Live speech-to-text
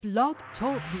Blog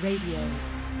Talk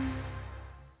Radio.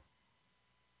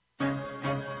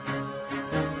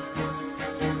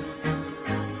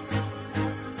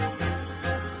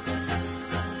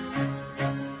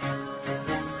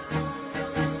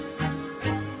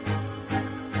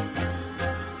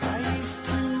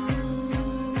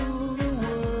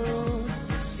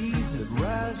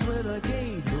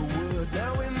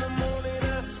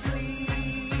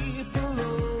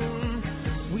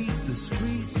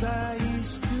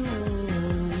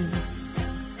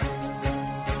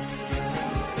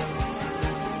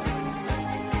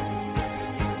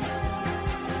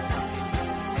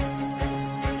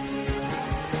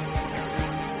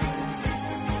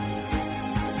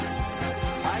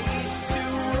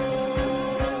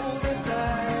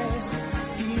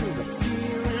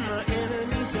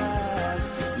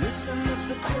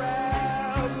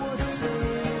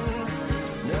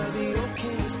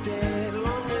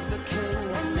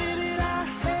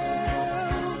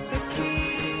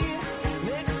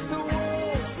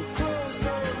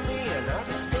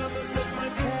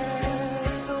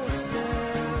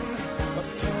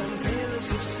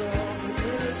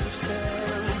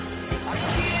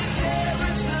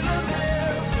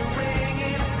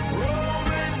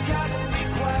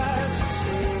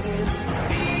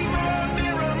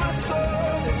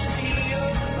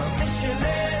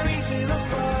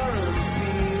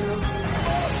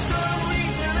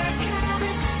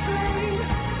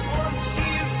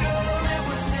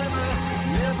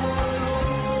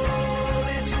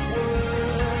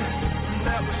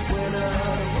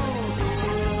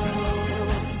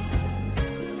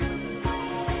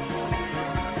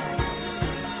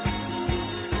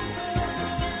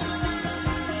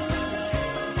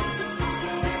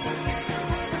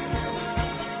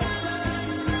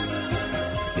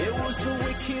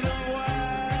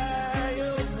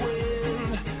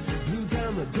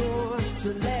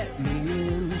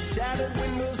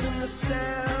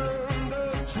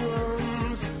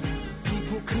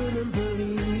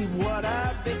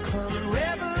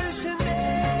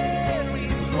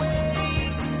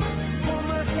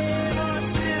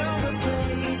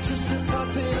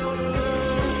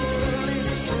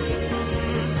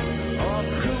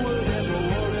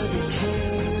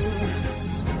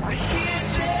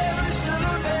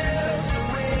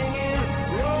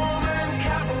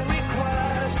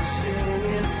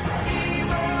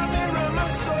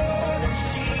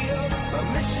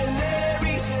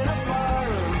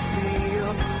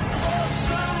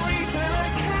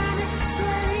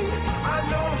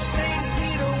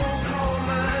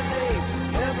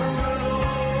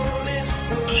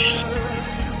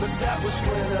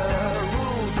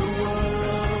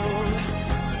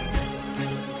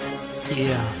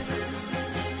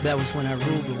 That was when I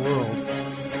ruled the world.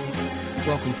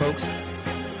 Welcome, folks,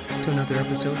 to another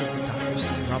episode of the Dr. C.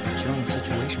 Robert Jones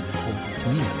Situation Report.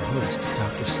 With me, your host,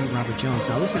 Dr. C. Robert Jones.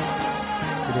 Now, listen,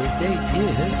 today's date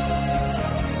is,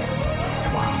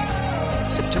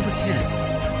 September 10th,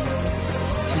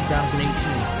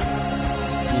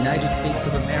 2018. United States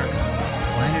of America,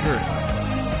 planet Earth,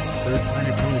 third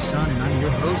planet from the sun, and I'm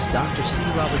your host, Dr. C.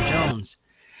 Robert Jones.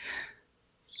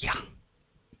 Yeah.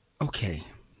 Okay.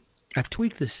 I've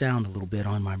tweaked the sound a little bit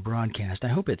on my broadcast. I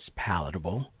hope it's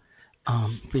palatable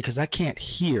because I can't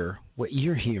hear what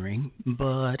you're hearing,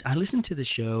 but I listened to the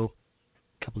show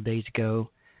a couple of days ago,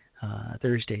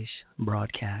 Thursday's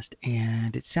broadcast,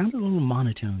 and it sounded a little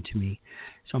monotone to me.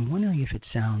 So I'm wondering if it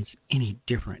sounds any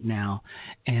different now.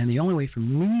 And the only way for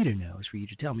me to know is for you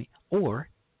to tell me, or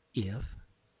if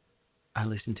I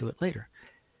listen to it later.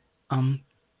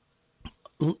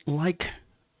 Like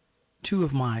two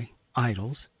of my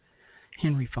idols,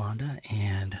 Henry Fonda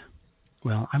and,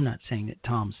 well, I'm not saying that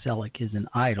Tom Selleck is an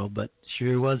idol, but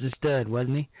sure was a stud,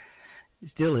 wasn't he?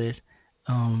 Still is.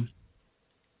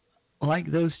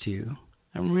 Like those two,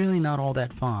 I'm really not all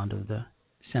that fond of the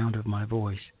sound of my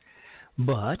voice.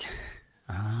 But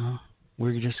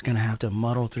we're just going to have to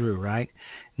muddle through, right,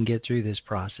 and get through this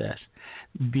process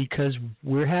because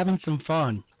we're having some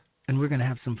fun, and we're going to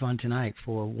have some fun tonight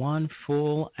for 1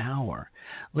 full hour.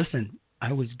 Listen,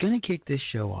 I was going to kick this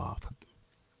show off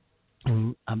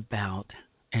about,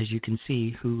 as you can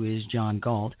see, who is John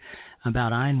Galt,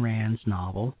 about Ayn Rand's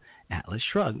novel, Atlas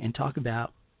Shrugged, and talk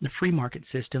about the free market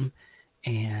system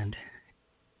and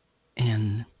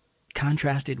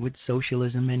contrasted with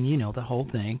socialism and, you know, the whole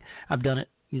thing. I've done it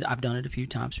a few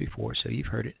times before, so you've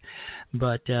heard it.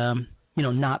 But,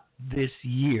 not this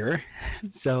year.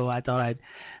 So I thought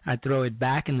I'd throw it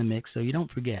back in the mix so you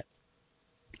don't forget.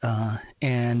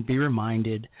 and be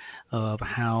reminded of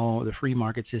how the free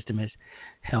market system has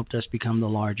helped us become the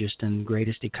largest and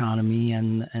greatest economy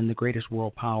and the greatest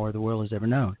world power the world has ever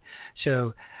known.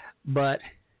 So, but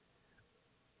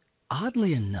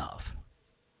oddly enough,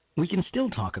 we can still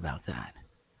talk about that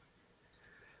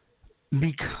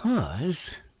because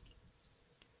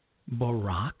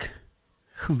Barack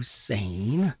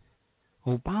Hussein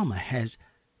Obama has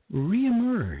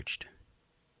reemerged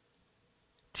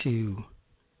to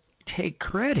take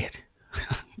credit,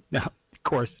 now,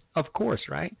 of course,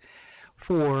 right,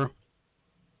 for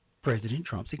President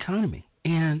Trump's economy.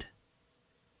 And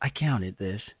I counted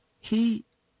this. He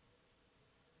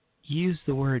used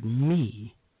the word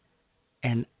me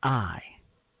and I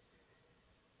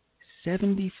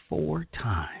 74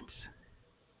 times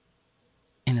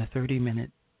in a 30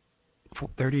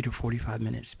 to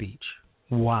 45-minute speech.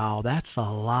 Wow, that's a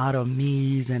lot of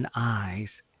me's and I's.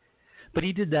 But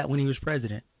he did that when he was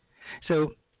president.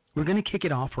 So we're going to kick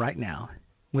it off right now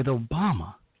with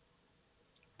Obama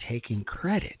taking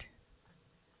credit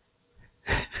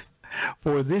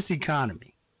for this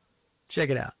economy. Check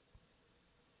it out.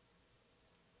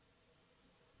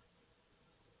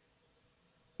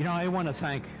 You know, I want to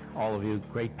thank all of you,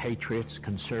 great patriots,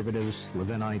 conservatives,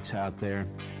 Levinites out there.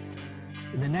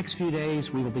 In the next few days,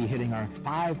 we will be hitting our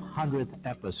 500th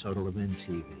episode of Levin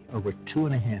TV, over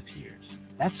 2.5 years.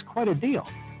 That's quite a deal.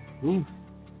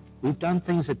 We've done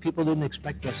things that people didn't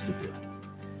expect us to do.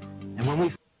 And when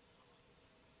we...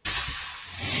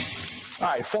 All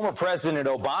right, former President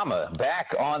Obama back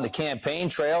on the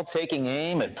campaign trail, taking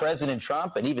aim at President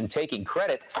Trump and even taking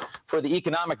credit for the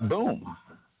economic boom.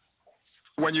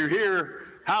 When you hear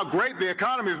how great the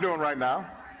economy is doing right now,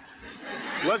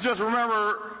 let's just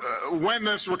remember when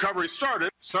this recovery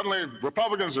started, suddenly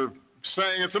Republicans are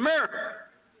saying it's America.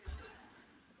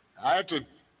 I have to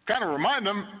kind of remind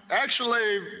them,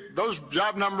 actually, those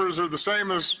job numbers are the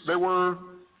same as they were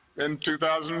in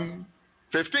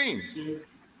 2015,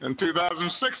 in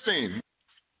 2016.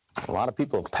 A lot of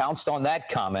people have pounced on that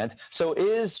comment. So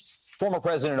is former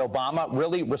President Obama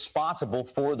really responsible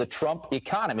for the Trump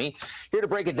economy? Here to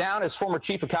break it down is former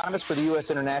chief economist for the U.S.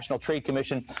 International Trade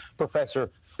Commission, Professor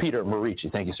Peter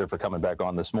Morici. Thank you, sir, for coming back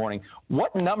on this morning.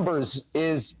 What numbers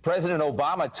is President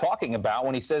Obama talking about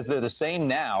when he says they're the same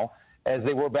now as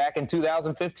they were back in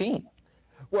 2015?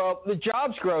 Well, the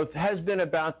jobs growth has been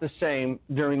about the same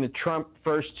during the Trump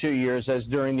first 2 years as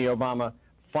during the Obama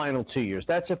final 2 years.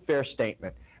 That's a fair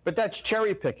statement. But that's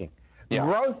cherry picking. Yeah.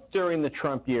 Growth during the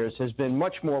Trump years has been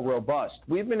much more robust.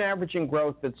 We've been averaging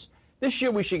growth that's, this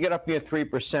year we should get up near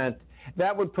 3%.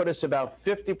 That would put us about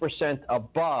 50%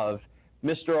 above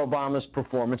Mr. Obama's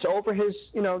performance over his,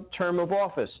 term of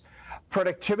office.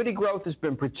 Productivity growth has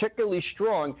been particularly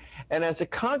strong, and as a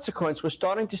consequence, we're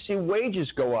starting to see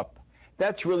wages go up.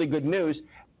 That's really good news.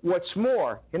 What's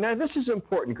more, and now this is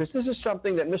important because this is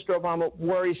something that Mr. Obama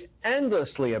worries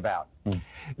endlessly about,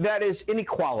 that is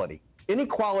inequality.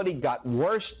 Inequality got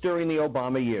worse during the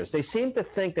Obama years. They seem to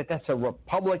think that that's a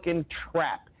Republican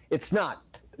trap. It's not.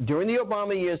 During the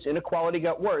Obama years, inequality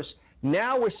got worse.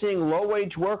 Now we're seeing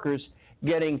low-wage workers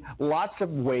getting lots of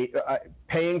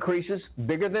pay increases,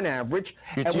 bigger than average,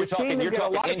 and we're seeing them get a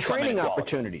lot of training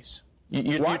opportunities.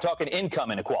 You're talking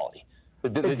income inequality. The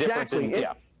exactly. Difference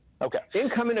yeah. Okay.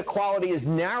 Income inequality is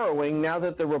narrowing now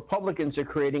that the Republicans are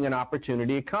creating an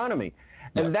opportunity economy,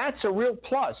 and that's a real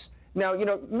plus. Now,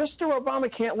 Mr. Obama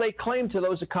can't lay claim to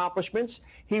those accomplishments.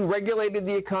 He regulated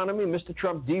the economy. Mr.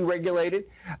 Trump deregulated.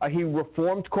 He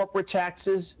reformed corporate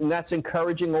taxes, and that's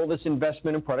encouraging all this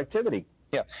investment and productivity.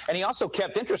 Yeah, and he also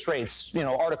kept interest rates,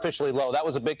 artificially low. That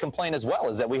was a big complaint as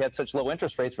well, is that we had such low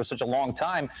interest rates for such a long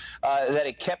time that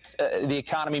it kept the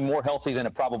economy more healthy than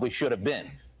it probably should have been.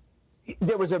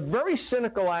 There was a very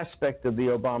cynical aspect of the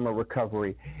Obama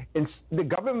recovery. The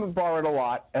government borrowed a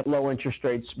lot at low interest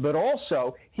rates, but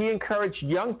also he encouraged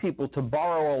young people to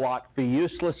borrow a lot for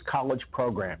useless college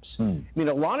programs. I mean,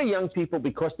 a lot of young people,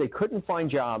 because they couldn't find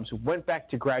jobs, went back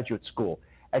to graduate school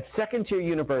at second-tier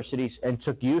universities and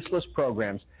took useless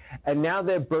programs, and now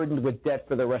they're burdened with debt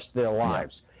for the rest of their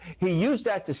lives. He used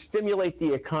that to stimulate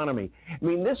the economy. I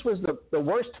mean, this was the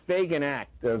worst Fagin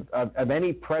act of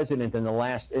any president in the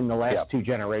last two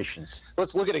generations.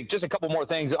 Let's look at just a couple more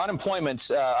things. Unemployment,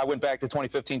 I went back to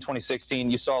 2015,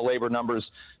 2016. You saw labor numbers,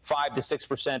 5 to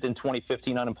 6% in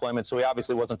 2015 unemployment, so he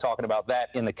obviously wasn't talking about that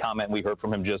in the comment we heard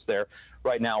from him just there.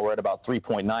 Right now we're at about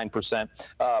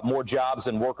 3.9%. More jobs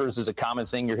than workers is a common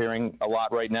thing you're hearing a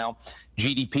lot right now.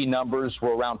 GDP numbers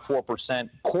were around 4%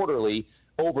 quarterly,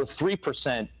 over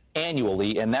 3%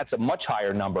 annually, and that's a much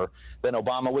higher number than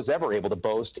Obama was ever able to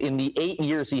boast in the 8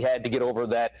 years he had to get over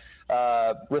that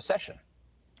recession.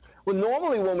 Well,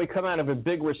 normally when we come out of a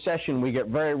big recession, we get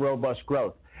very robust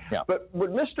growth. Yeah. But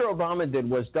what Mr. Obama did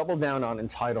was double down on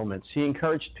entitlements. He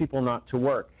encouraged people not to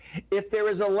work. If there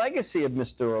is a legacy of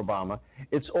Mr. Obama,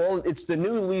 it's the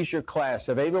new leisure class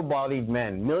of able-bodied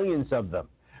men, millions of them,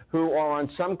 who are on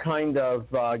some kind of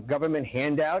government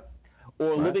handout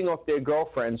or living off their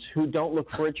girlfriends who don't look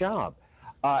for a job.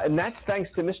 And that's thanks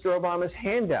to Mr. Obama's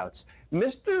handouts.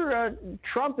 Mr.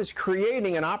 Trump is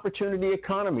creating an opportunity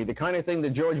economy, the kind of thing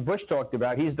that George Bush talked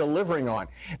about. He's delivering on.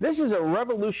 This is a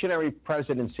revolutionary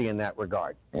presidency in that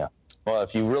regard. Yeah. Well,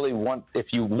 if you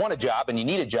want a job and you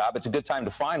need a job, it's a good time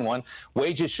to find one.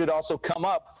 Wages should also come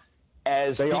up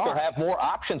as people have more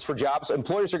options for jobs.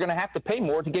 Employers are going to have to pay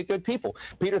more to get good people.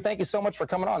 Peter, thank you so much for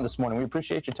coming on this morning. We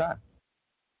appreciate your time.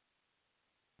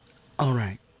 All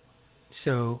right.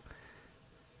 So,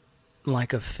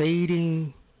 like a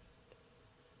fading,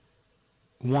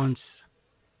 once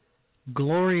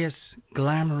glorious,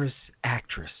 glamorous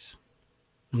actress.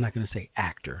 I'm not going to say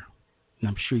actor, and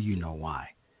I'm sure you know why.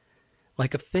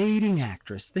 Like a fading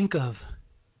actress, think of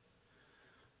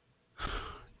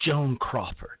Joan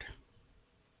Crawford.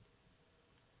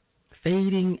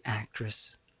 Fading actress,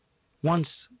 once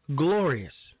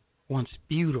glorious, once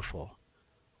beautiful,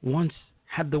 once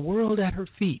had the world at her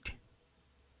feet.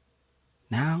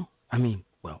 Now, in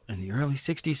the early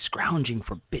 60s, scrounging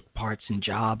for bit parts and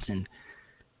jobs and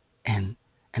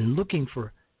looking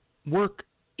for work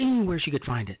anywhere she could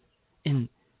find it in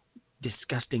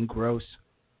disgusting, gross,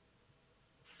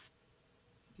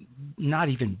 not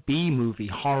even B-movie,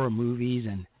 horror movies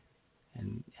and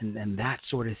that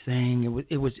sort of thing.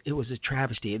 It was a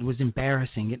travesty. It was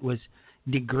embarrassing. It was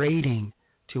degrading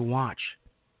to watch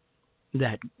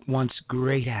that once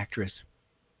great actress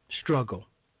struggle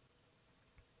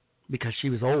because she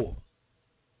was old.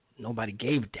 Nobody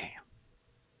gave a damn.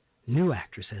 New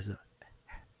actress has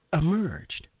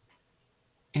emerged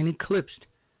and eclipsed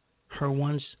her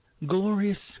once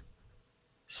glorious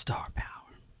star power.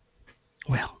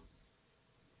 Well,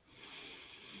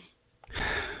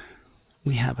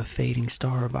 we have a fading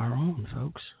star of our own,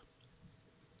 folks.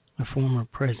 A former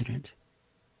president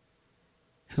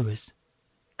who has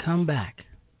come back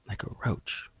like a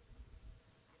roach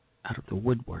out of the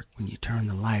woodwork when you turn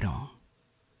the light on.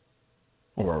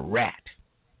 Or a rat.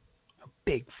 A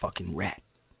big fucking rat.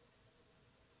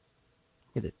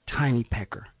 With a tiny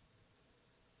pecker.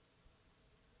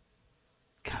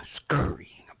 Kind of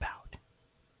scurrying about.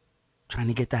 Trying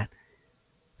to get that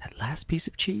last piece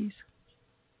of cheese.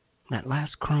 That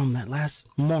last crumb, that last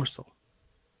morsel.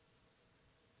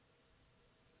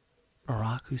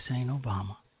 Barack Hussein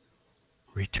Obama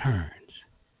returns.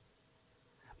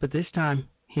 But this time,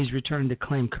 he's returned to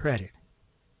claim credit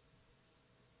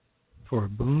for a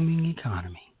booming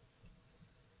economy.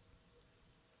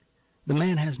 The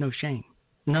man has no shame.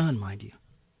 None, mind you.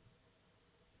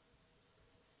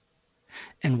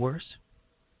 And worse,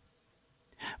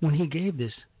 when he gave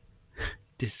this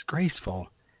disgraceful,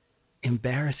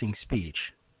 embarrassing speech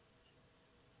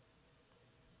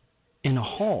in a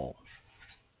hall,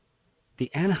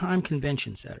 the Anaheim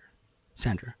Convention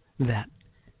Center that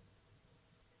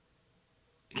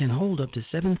can hold up to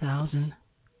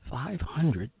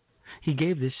 7,500. He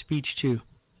gave this speech to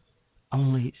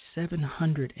only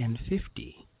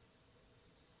 750.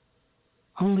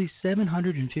 Only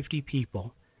 750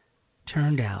 people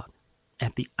turned out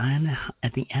at the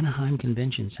Anaheim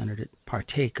Convention Center to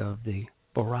partake of the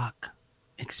Barack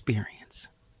experience.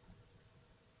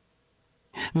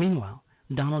 Meanwhile,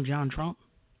 Donald John Trump,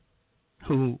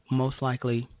 who most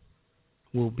likely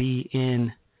will be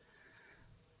in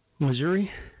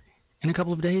Missouri in a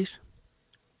couple of days,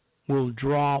 will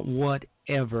draw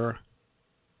whatever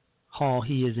hall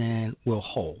he is in will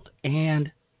hold.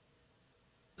 And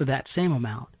that same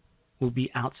amount will be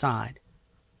outside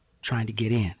trying to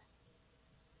get in.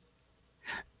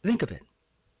 Think of it.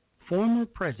 Former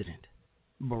President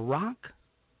Barack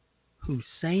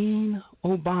Hussein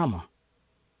Obama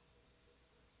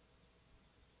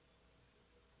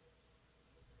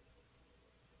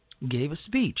gave a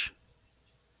speech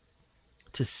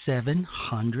to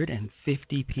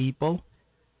 750 people.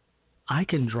 I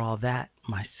can draw that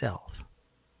myself.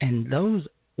 And those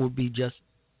will be just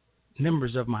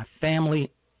members of my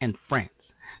family and friends.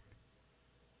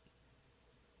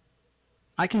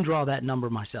 I can draw that number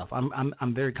myself.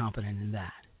 I'm very confident in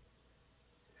that.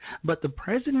 But the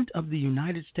President of the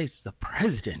United States, the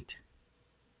President,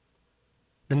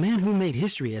 the man who made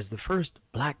history as the first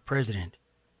black president,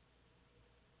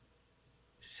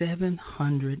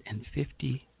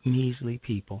 750 measly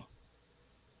people,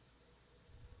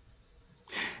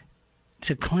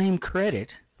 to claim credit,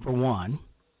 for one,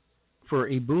 for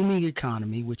a booming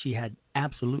economy, which he had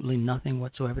absolutely nothing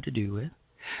whatsoever to do with.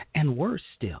 And worse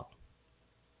still,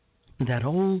 that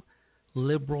old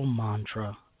liberal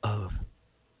mantra of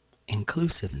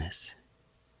inclusiveness,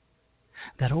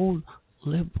 that old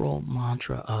liberal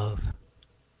mantra of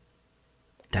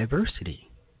diversity.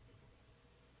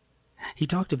 He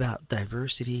talked about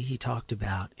diversity, he talked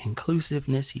about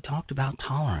inclusiveness, he talked about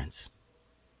tolerance.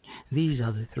 These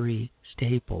are the three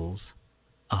staples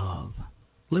of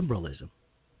liberalism: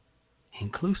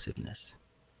 inclusiveness,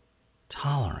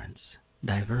 tolerance,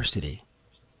 diversity,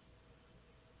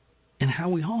 and how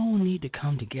we all need to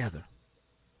come together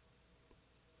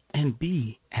and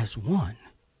be as one.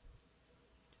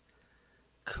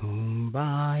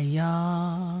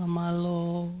 Kumbaya, my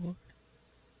Lord,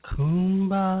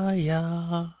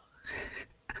 kumbaya.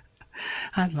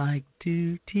 I'd like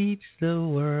to teach the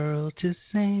world to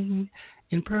sing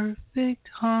in perfect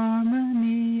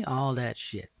harmony, all that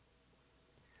shit.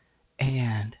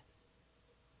 And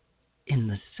in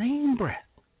the same breath,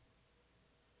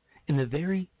 in the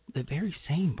very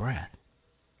same breath,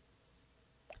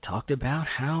 talked about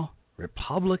how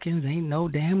Republicans ain't no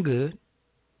damn good,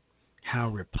 how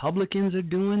Republicans are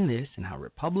doing this and how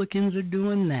Republicans are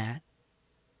doing that,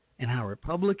 and how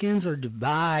Republicans are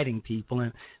dividing people.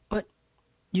 But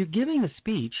you're giving a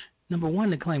speech, number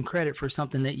one, to claim credit for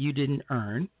something that you didn't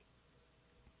earn,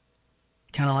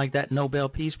 kind of like that Nobel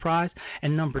Peace Prize,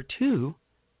 and number two,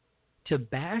 to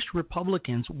bash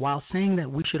Republicans while saying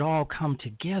that we should all come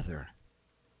together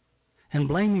and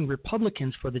blaming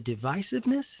Republicans for the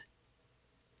divisiveness.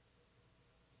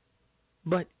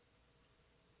 But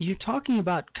you're talking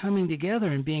about coming together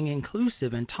and being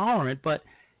inclusive and tolerant, but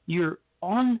you're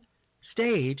on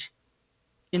stage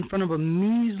in front of a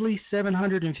measly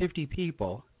 750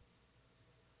 people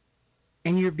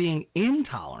and you're being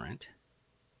intolerant.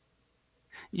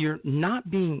 You're not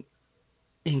being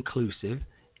inclusive.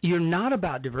 You're not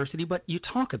about diversity, but you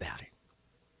talk about it.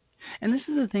 And this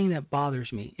is the thing that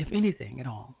bothers me, if anything at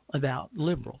all, about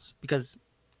liberals, because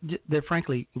they're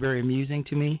frankly very amusing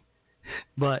to me,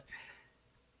 but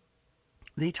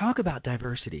they talk about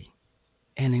diversity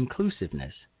and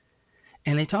inclusiveness,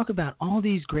 and they talk about all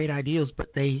these great ideals,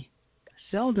 but they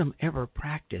seldom ever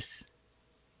practice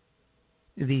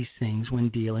these things when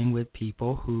dealing with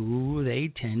people who they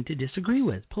tend to disagree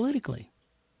with politically,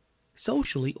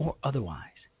 socially, or otherwise.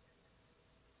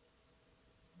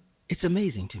 It's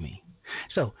amazing to me.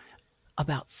 So,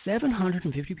 about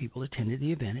 750 people attended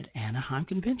the event at Anaheim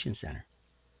Convention Center,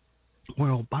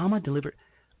 where Obama delivered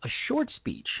a short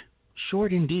speech,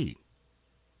 short indeed,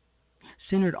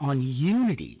 centered on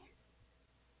unity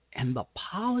and the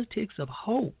politics of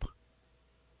hope.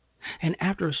 And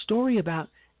after a story about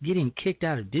getting kicked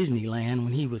out of Disneyland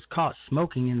when he was caught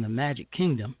smoking in the Magic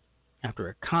Kingdom after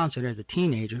a concert as a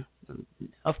teenager,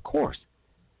 of course.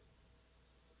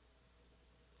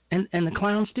 And the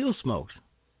clown still smokes.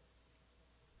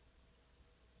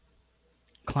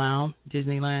 Clown,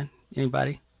 Disneyland,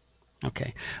 anybody?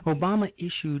 Okay. Obama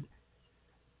issued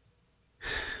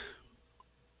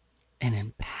an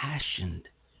impassioned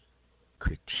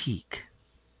critique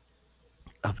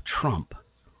of Trump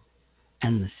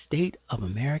and the state of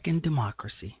American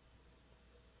democracy,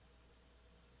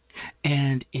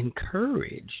 and he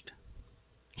encouraged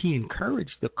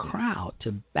the crowd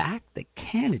to back the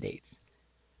candidates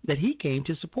that he came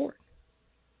to support.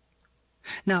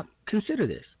 Now, consider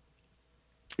this.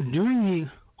 During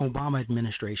the Obama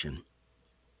administration,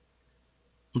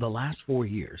 the last 4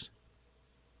 years,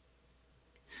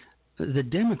 the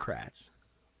Democrats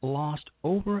lost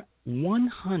over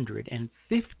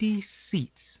 150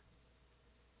 seats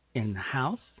in the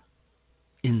House,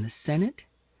 in the Senate,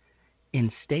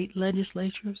 in state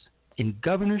legislatures, in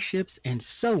governorships, and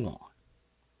so on,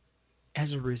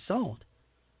 as a result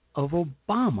of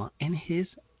Obama and his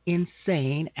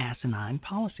insane, asinine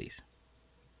policies.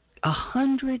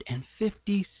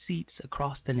 150 seats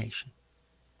across the nation.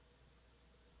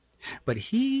 But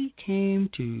he came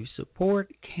to support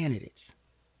candidates.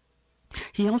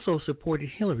 He also supported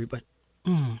Hillary, but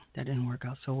that didn't work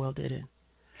out so well, did it?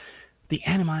 The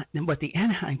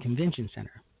Anaheim Convention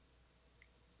Center,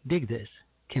 dig this,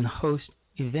 can host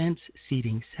events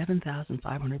seating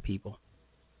 7,500 people.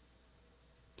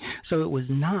 So it was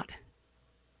not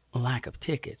a lack of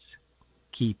tickets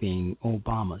keeping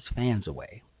Obama's fans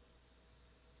away.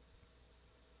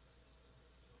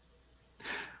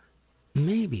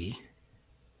 Maybe,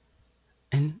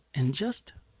 and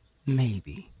just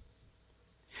maybe,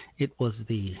 it was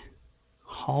the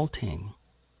halting,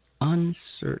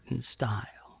 uncertain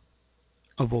style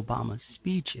of Obama's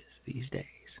speeches these days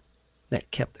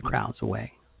that kept the crowds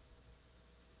away.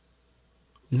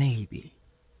 Maybe.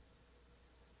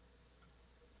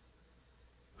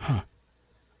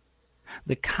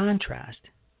 The contrast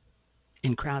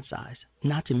in crowd size,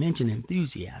 not to mention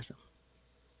enthusiasm,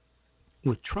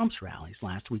 with Trump's rallies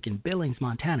last week in Billings,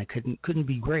 Montana, couldn't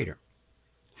be greater.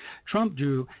 Trump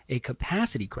drew a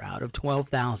capacity crowd of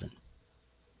 12,000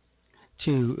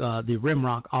 to the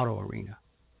Rimrock Auto Arena,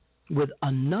 with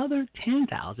another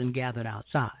 10,000 gathered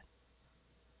outside.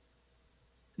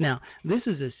 Now, this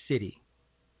is a city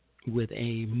with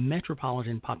a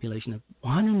metropolitan population of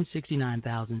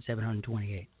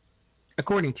 169,728,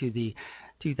 according to the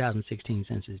 2016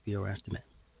 Census Bureau estimate.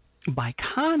 By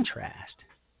contrast,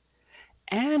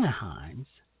 Anaheim's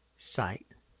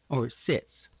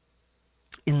sits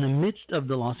in the midst of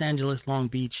the Los Angeles Long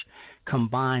Beach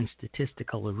combined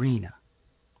statistical arena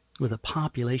with a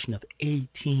population of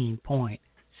 18.7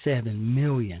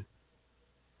 million,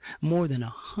 more than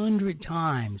 100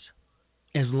 times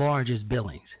as large as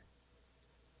Billings.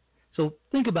 So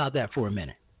think about that for a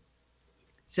minute.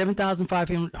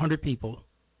 7,500 people,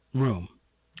 room,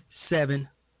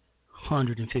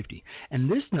 750.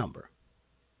 And this number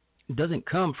doesn't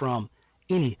come from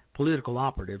any political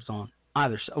operatives on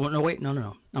either side. Oh, no, wait,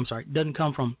 no. I'm sorry. It doesn't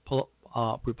come from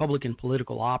Republican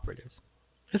political operatives.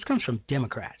 This comes from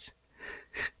Democrats.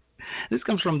 This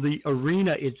comes from the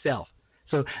arena itself.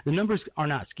 So the numbers are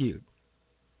not skewed.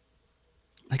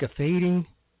 Like a fading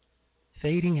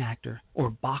actor or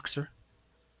boxer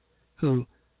who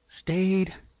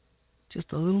stayed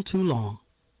just a little too long.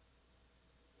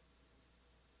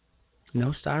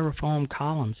 No styrofoam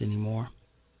columns anymore.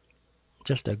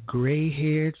 Just a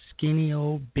gray-haired, skinny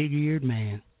old, big-eared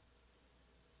man.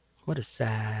 What a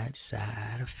sad,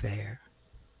 sad affair.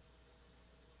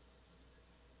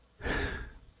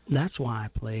 That's why I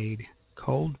played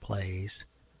Coldplay's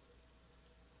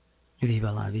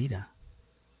Viva la Vida.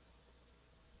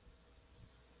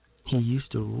 He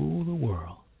used to rule the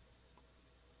world.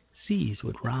 Seas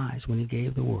would rise when he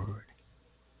gave the word.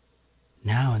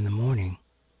 Now in the morning,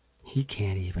 he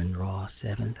can't even draw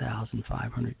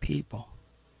 7,500 people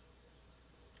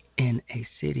in a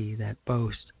city that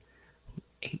boasts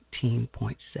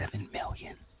 18.7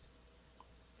 million.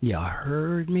 You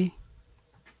heard me?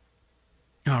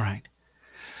 All right.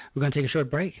 We're going to take a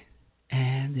short break,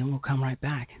 and then we'll come right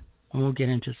back, and we'll get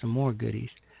into some more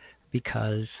goodies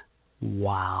because,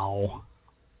 wow.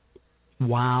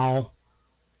 We'll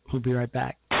be right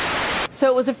back. So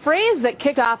it was a phrase that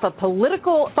kicked off a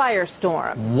political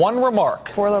firestorm. One remark.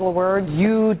 4 little words.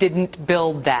 You didn't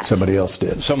build that. Somebody else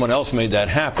did. Someone else made that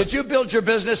happen. Did you build your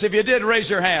business? If you did, raise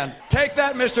your hand. Take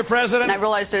that, Mr. President. And I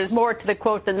realize there's more to the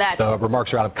quote than that. The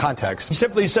remarks are out of context. He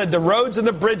simply said the roads and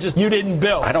the bridges you didn't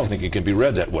build. I don't think it can be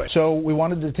read that way. So we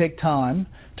wanted to take time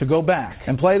to go back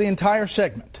and play the entire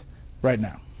segment right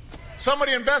now.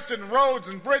 Somebody invested in roads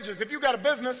and bridges. If you got a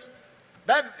business,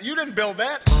 that you didn't build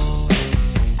that.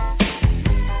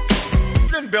 You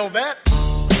didn't build that.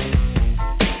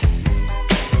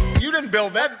 You didn't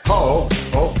build that. Oh. You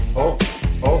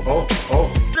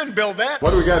didn't build that.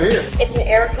 What do we got here? It's an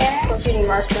air cannon for shooting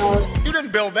marshmallows. You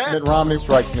didn't build that. Mitt Romney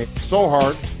strikes me so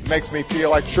hard, it makes me feel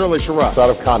like Shirley Sherrod. Out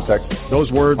of context.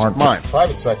 Those words aren't mine.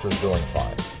 Private sector is doing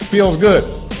fine. Feels good.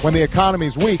 When the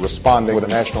economy's weak, responding with a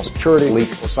national security leak,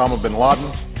 Osama bin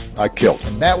Laden, I killed.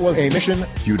 And that was a mission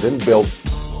you didn't build.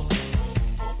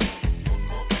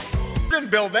 You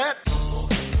didn't build that.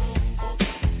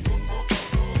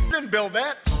 You didn't build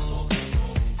that.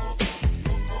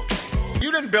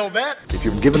 You didn't build that. If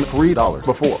you've given $3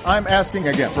 before, I'm asking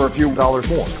again for a few dollars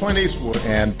more. Clint Eastwood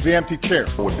and the empty chair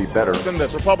would be better than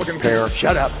this Republican pair.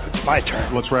 Shut up. It's my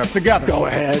turn. Let's wrap together. Go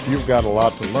ahead. You've got a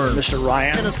lot to learn. Mr.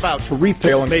 Ryan. And it's about to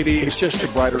retail, and maybe it's just a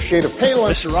brighter shade of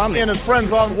paleness. Mr. Romney. And his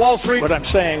friends on Wall Street. What I'm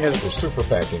saying is it's super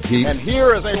packing. And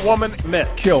here is a woman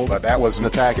killed, but that was an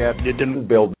attack at. you didn't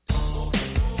build. You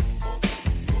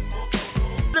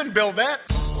didn't build that.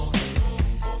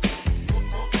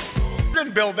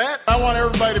 Didn't build that. I want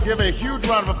everybody to give a huge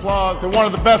round of applause to one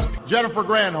of the best, Jennifer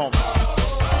Granholm.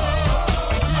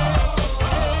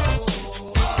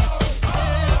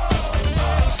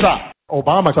 Stop.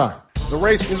 Obama time. The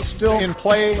race is still in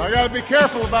play. I got to be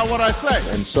careful about what I say.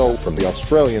 And so, from the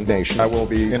Australian nation, I will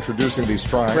be introducing these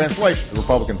translations. The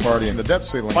Republican Party and the debt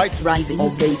ceiling fight. Rising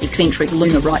of the eccentric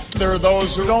lunar right. There are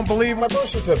those who don't believe my birth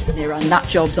certificate. There are nut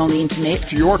jobs on the internet.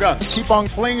 To your guns. Keep on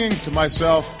clinging to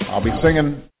myself. I'll be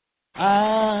singing.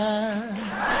 I'm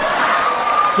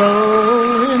so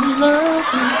in love with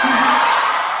you.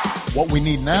 What we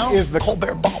need now is the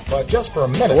Colbert Bomb. But just for a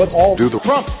minute, let's all do the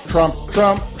Trump.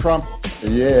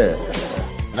 Yeah.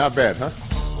 Not bad, huh?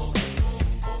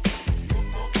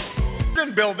 You didn't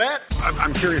didn't build that.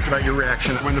 I'm curious about your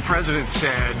reaction when the president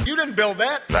said, You didn't build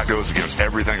that. That goes against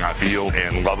everything I feel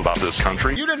and love about this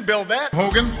country. You didn't build that.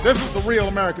 Hogan, this is the real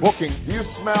American cooking. Do you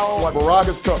smell what Barack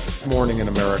has cooked this morning in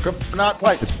America? Not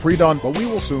quite. It's pre-done, but we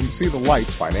will soon see the light.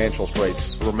 Financial straits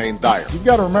remain dire. You've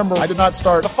got to remember, I did not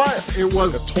start the fire. It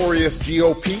was notorious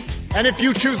GOP. And if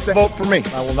you choose to vote for me,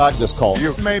 I will not just call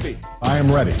you. Maybe. I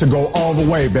am ready to go all the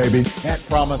way, baby. That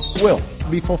promise will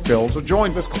be fulfilled. So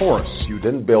join this chorus. You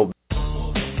didn't build. You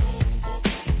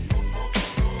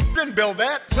didn't build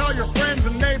that. Tell your friends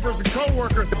and neighbors and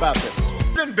co-workers about this.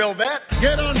 You didn't build that.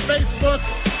 Get on Facebook.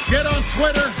 Get on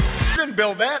Twitter. You didn't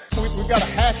build that. We've got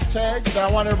a hashtag that I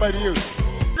want everybody to use.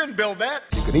 You didn't build that.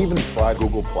 You can even try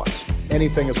Google+.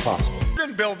 Anything is possible. You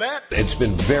didn't build that. It's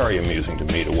been very amusing to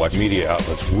me to watch media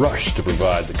outlets rush to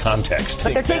provide the context.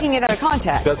 But they're taking it out of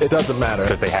context. It doesn't matter.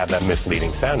 Because they have that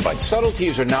misleading soundbite.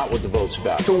 subtleties are not what the vote's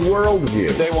about. It's a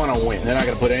worldview. They want to win. They're not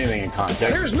going to put anything in context.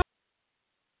 There's no.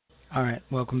 All right,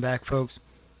 welcome back, folks.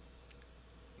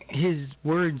 His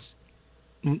words,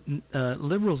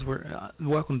 liberals were,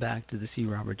 welcome back to the C.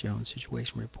 Robert Jones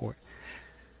Situation Report.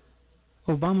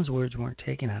 Obama's words weren't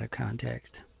taken out of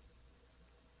context.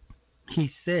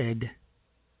 He said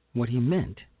what he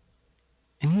meant,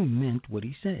 and he meant what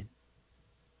he said.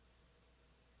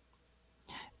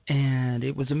 And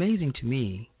it was amazing to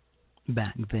me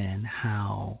back then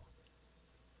how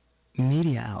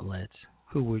media outlets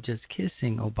who were just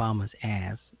kissing Obama's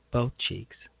ass, both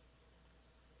cheeks,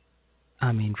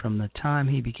 I mean, from the time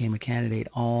he became a candidate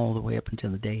all the way up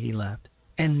until the day he left,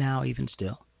 and now even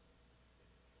still,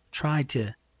 tried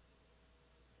to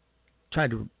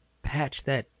patch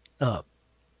that up,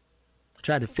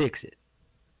 try to fix it,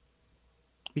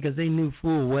 because they knew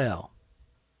full well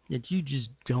that you just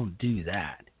don't do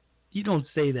that. You don't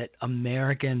say that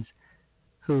Americans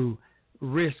who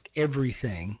risk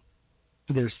everything,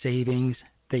 their savings,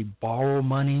 they borrow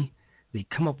money, they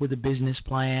come up with a business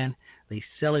plan, they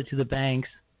sell it to the banks,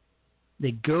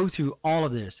 they go through all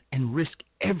of this and risk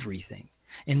everything,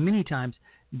 and many times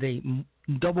they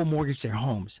double mortgage their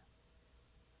homes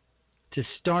to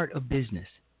start a business,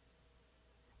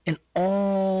 and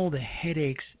all the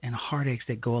headaches and heartaches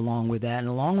that go along with that, and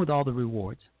along with all the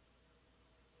rewards.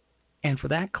 And for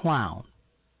that clown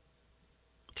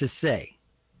to say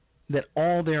that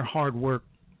all their hard work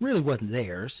really wasn't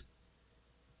theirs,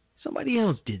 somebody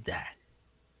else did that.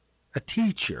 A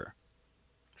teacher.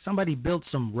 Somebody built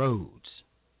some roads.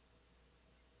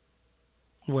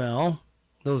 Well,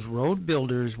 those road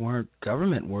builders weren't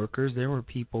government workers. They were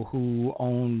people who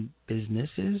owned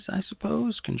businesses, I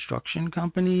suppose, construction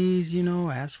companies,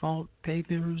 asphalt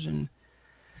pavers, and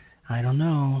I don't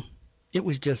know. It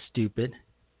was just stupid.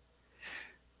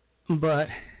 But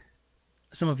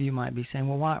some of you might be saying,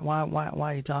 well, why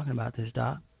are you talking about this,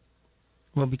 Doc?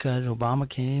 Well, because Obama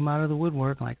came out of the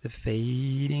woodwork like the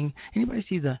fading. Anybody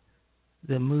see the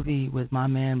movie with my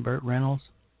man Burt Reynolds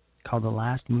called The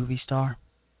Last Movie Star?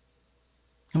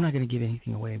 I'm not going to give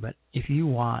anything away, but if you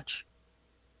watch,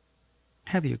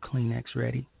 have your Kleenex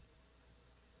ready.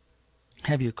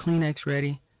 Have your Kleenex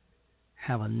ready.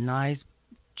 Have a nice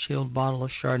chilled bottle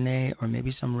of Chardonnay or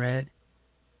maybe some red,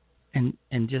 and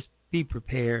just be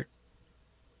prepared.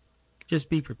 Just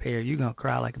be prepared. You're going to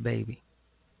cry like a baby.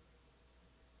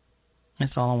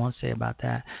 That's all I want to say about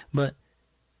that. But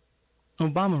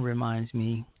Obama reminds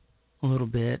me a little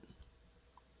bit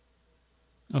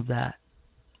of that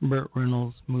Burt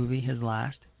Reynolds movie, his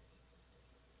last.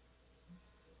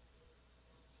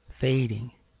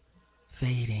 Fading,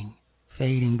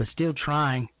 but still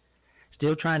trying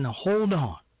to hold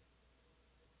on.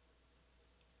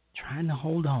 Trying to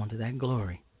hold on to that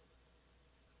glory.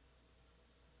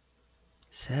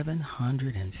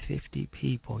 750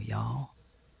 people, y'all.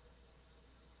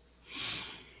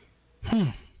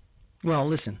 Well,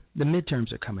 listen, the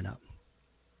midterms are coming up.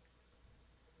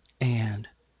 And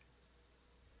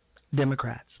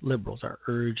Democrats, liberals are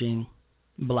urging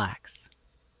blacks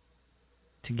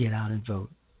to get out and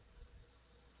vote.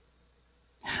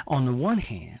 On the one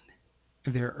hand,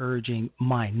 they're urging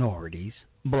minorities,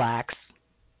 blacks,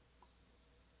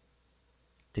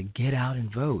 to get out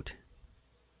and vote.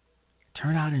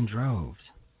 Turn out in droves.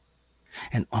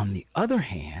 And on the other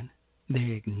hand,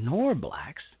 they ignore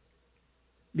blacks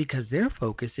because their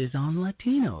focus is on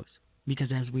Latinos.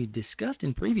 Because as we discussed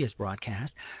in previous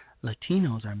broadcasts,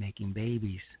 Latinos are making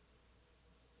babies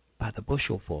by the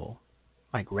bushelful,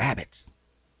 like rabbits.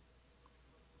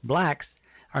 Blacks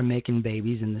are making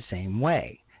babies in the same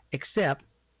way, except,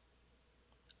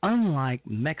 unlike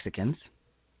Mexicans,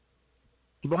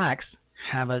 blacks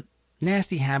have a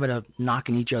nasty habit of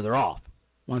knocking each other off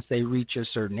once they reach a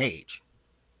certain age.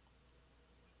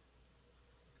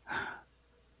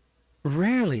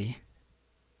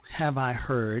 have I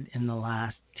heard in the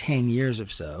last 10 years or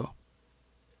so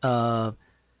of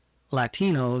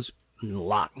Latinos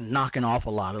knocking off a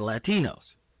lot of Latinos.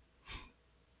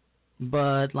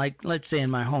 But like, let's say in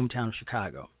my hometown of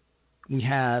Chicago, we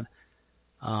have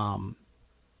a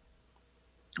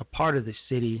part of the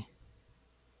city,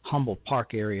 Humboldt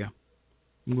Park area,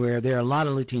 where there are a lot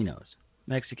of Latinos,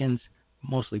 Mexicans,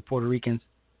 mostly Puerto Ricans,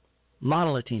 a lot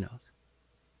of Latinos.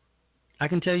 I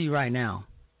can tell you right now,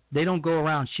 they don't go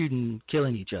around shooting and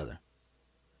killing each other.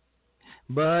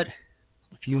 But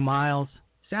a few miles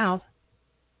south,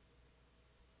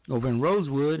 over in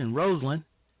Rosewood and Roseland,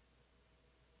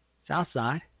 south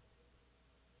side,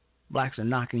 blacks are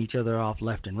knocking each other off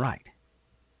left and right.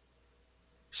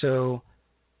 So,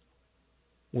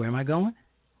 where am I going?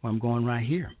 Well, I'm going right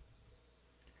here.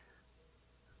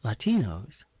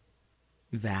 Latinos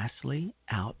vastly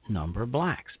outnumber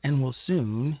blacks and will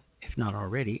soon, if not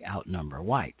already, outnumber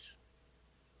whites.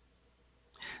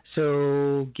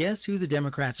 So, guess who the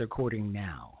Democrats are courting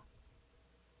now?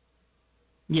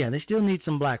 Yeah, they still need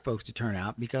some black folks to turn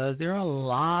out because there are a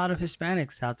lot of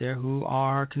Hispanics out there who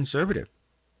are conservative,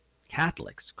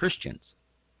 Catholics, Christians.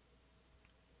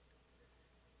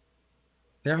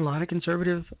 There are a lot of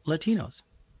conservative Latinos.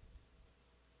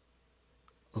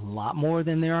 A lot more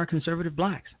than there are conservative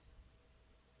blacks.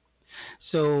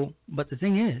 So, but the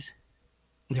thing is,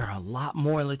 there are a lot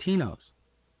more Latinos.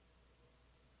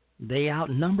 They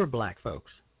outnumber black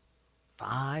folks.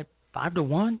 5 to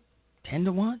 1, 10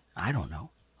 to 1, I don't know.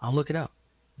 I'll look it up.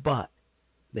 But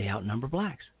they outnumber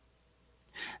blacks.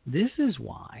 This is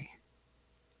why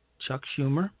Chuck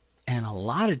Schumer and a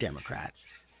lot of Democrats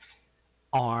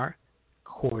are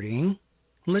courting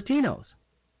Latinos,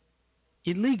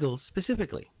 illegals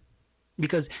specifically.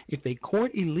 Because if they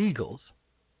court illegals,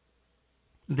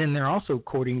 then they're also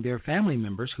courting their family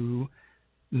members who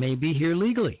may be here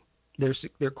legally.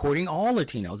 They're courting all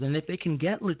Latinos. And if they can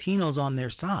get Latinos on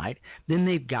their side, then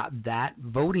they've got that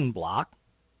voting bloc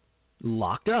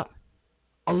locked up,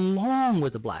 along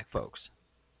with the black folks.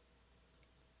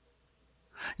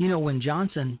 You know, when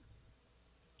Johnson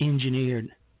engineered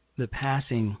the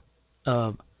passing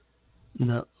of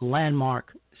the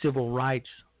landmark civil rights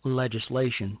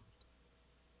legislation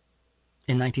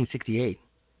in 1968,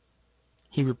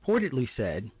 he reportedly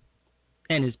said,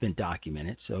 and it's been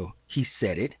documented, so he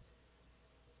said it,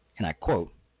 and I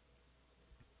quote,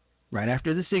 right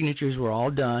after the signatures were all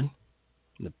done,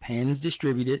 the pens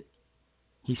distributed,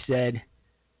 he said,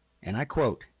 and I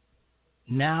quote,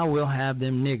 "Now we'll have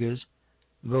them niggers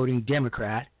voting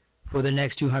Democrat for the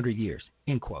next 200 years,"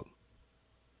 end quote.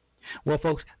 Well,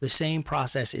 folks, the same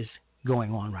process is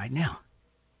going on right now.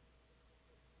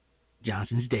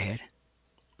 Johnson's dead,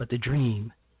 but the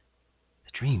dream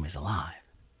is alive.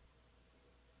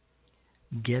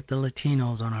 Get the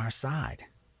Latinos on our side,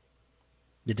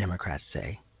 the Democrats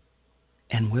say,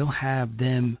 and we'll have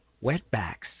them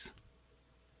wetbacks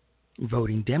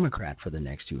voting Democrat for the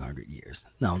next 200 years.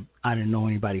 Now, I didn't know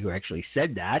anybody who actually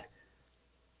said that,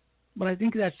 but I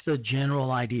think that's the general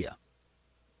idea.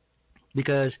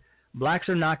 Because blacks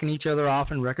are knocking each other off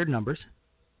in record numbers.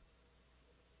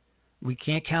 We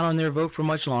can't count on their vote for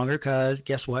much longer because,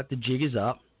 guess what, the jig is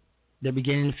up. They're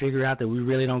beginning to figure out that we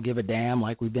really don't give a damn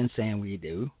like we've been saying we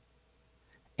do.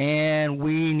 And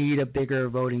we need a bigger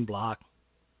voting bloc.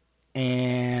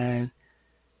 And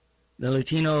the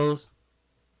Latinos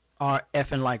are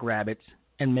effing like rabbits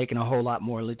and making a whole lot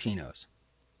more Latinos.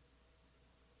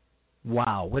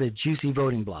 Wow, what a juicy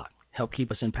voting bloc. Help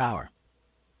keep us in power.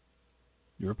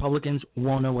 The Republicans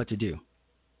won't know what to do.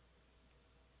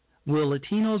 Will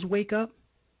Latinos wake up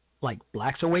like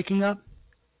blacks are waking up?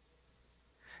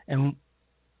 And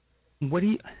what do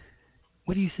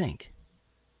you think?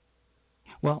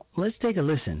 Well, let's take a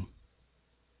listen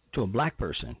to a black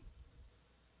person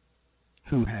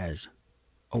who has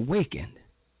awakened.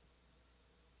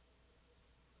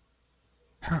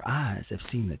 Her eyes have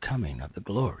seen the coming of the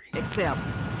glory. Except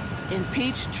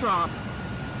impeach Trump,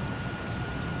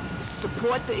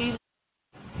 support the elite.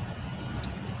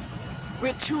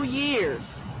 We're 2 years,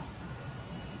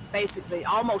 basically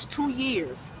almost 2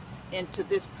 years into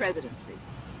this presidency.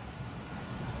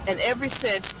 And ever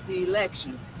since the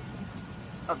election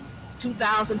of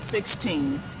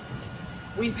 2016,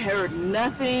 we've heard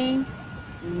nothing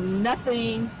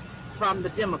from the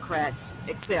Democrats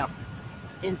except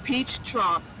impeach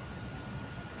Trump,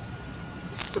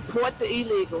 support the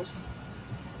illegals,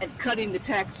 and cutting the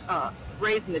tax,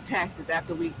 raising the taxes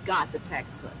after we got the tax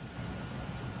cut.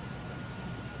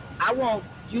 I want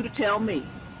you to tell me,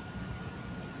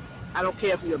 I don't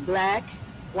care if you're black,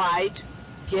 white,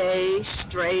 gay,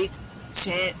 straight,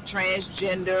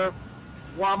 transgender,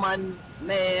 woman,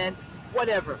 man,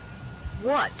 whatever.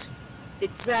 What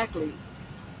exactly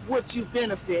would you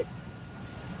benefit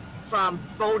from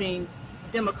voting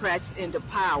Democrats into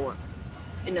power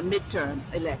in the midterm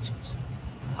elections?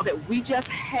 Okay, we just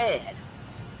had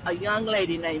a young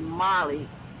lady named Molly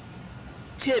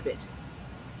Tibbet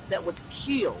that was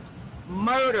killed,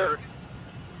 murdered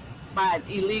by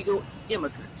an illegal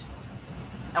immigrant.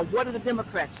 And what are the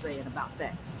Democrats saying about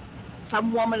that?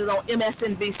 Some woman on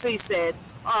MSNBC said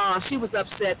she was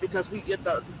upset because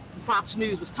the Fox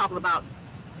News was talking about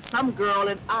some girl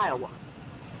in Iowa.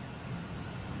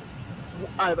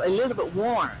 Elizabeth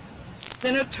Warren,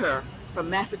 senator from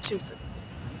Massachusetts,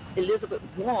 Elizabeth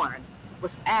Warren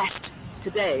was asked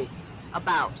today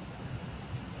about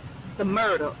the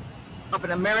murder of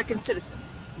an American citizen,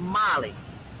 Molly,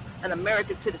 an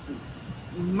American citizen,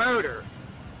 murdered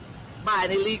by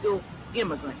an illegal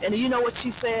immigrant. And you know what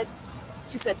she said?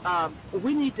 She said,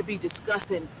 we need to be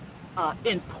discussing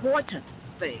important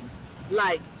things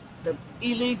like the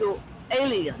illegal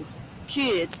aliens,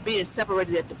 kids being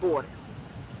separated at the border.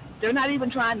 They're not even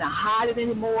trying to hide it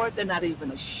anymore. They're not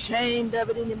even ashamed of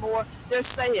it anymore. They're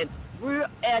saying, we're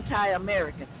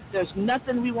anti-American. There's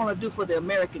nothing we want to do for the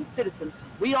American citizens.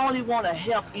 We only want to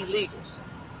help illegals.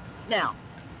 Now,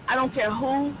 I don't care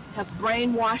who has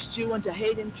brainwashed you into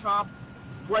hating Trump,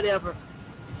 whatever.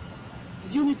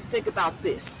 You need to think about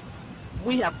this.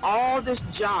 We have all these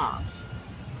jobs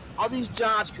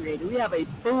created. We have a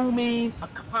booming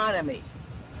economy.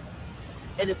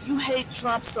 And if you hate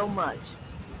Trump so much,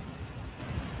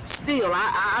 still,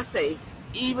 I say,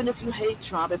 even if you hate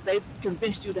Trump, if they've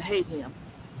convinced you to hate him,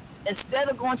 instead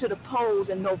of going to the polls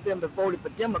in November voting for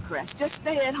Democrats, just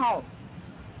stay at home.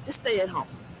 Just stay at home.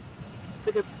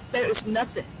 Because there is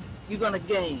nothing you're going to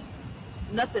gain.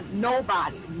 Nothing,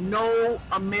 nobody, no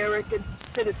American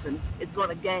citizen is going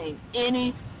to gain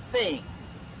anything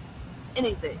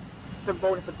from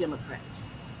voting for Democrats.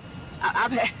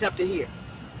 I've had it up to here.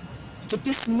 To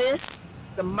dismiss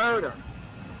the murder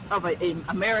of an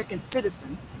American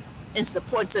citizen and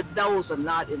support that those are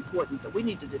not important. But we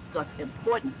need to discuss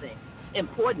important things,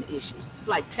 important issues,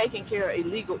 like taking care of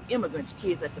illegal immigrants'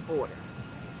 kids at the border.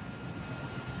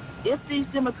 If these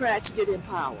Democrats get in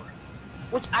power,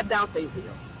 which I doubt they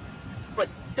will, but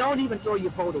don't even throw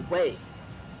your vote away.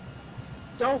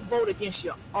 Don't vote against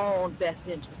your own best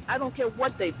interest. I don't care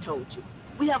what they've told you.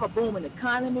 We have a booming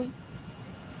economy.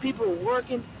 People are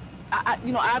working.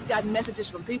 I've gotten messages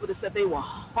from people that said they were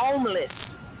homeless.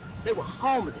 They were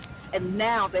homeless, and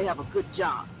now they have a good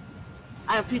job.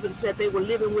 I have people that said they were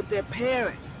living with their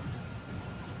parents,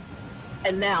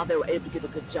 and now they were able to get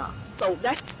a good job. So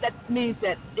that means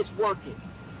that it's working.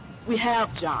 We have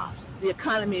jobs. The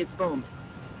economy is booming.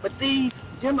 But these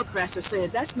Democrats are saying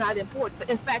that's not important.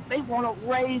 In fact, they want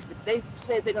to they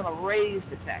said they're going to raise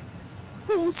the tax.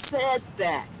 Who said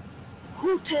that?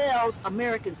 Who tells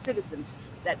American citizens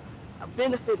that are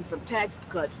benefiting from tax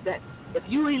cuts that if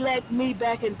you elect me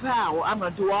back in power, I'm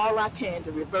going to do all I can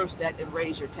to reverse that and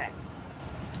raise your taxes?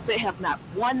 They have not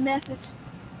one message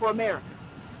for America.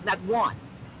 Not one.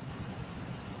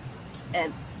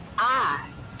 And I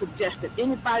suggest that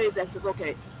anybody that says,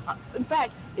 okay, in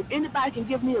fact, if anybody can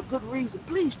give me a good reason,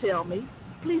 please tell me.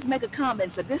 Please make a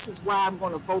comment and say, this is why I'm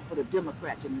going to vote for the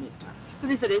Democrats in the midterm. Because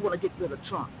they said they want to get rid of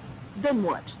Trump. Then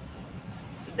what?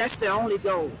 That's their only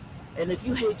goal. And if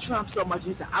you hate Trump so much,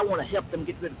 you say, I want to help them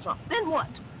get rid of Trump. Then what?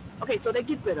 Okay, so they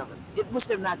get rid of him, which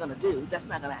they're not going to do. That's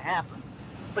not going to happen.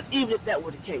 But even if that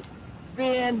were the case,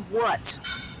 then what?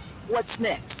 What's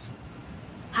next?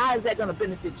 How is that going to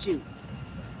benefit you?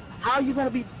 How are you going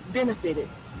to be benefited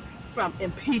from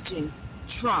impeaching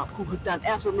Trump, who has done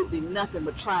absolutely nothing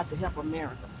but try to help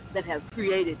America, that has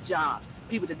created jobs,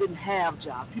 people that didn't have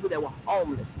jobs, people that were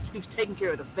homeless, who's taking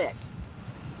care of the vets?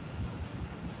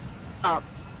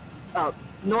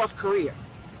 North Korea.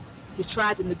 He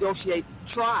tried to negotiate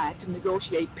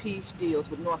peace deals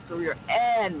with North Korea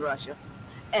and Russia,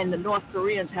 and the North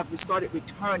Koreans have started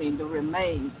returning the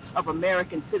remains of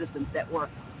American citizens that were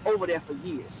over there for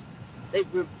years.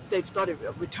 They've started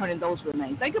returning those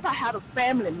remains. Think about how the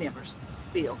family members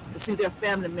feel to see their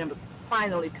family members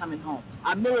finally coming home.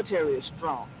 Our military is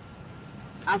strong.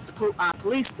 Our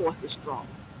police force is strong.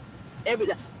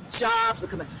 Jobs are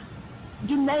coming.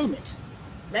 You name it.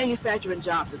 Manufacturing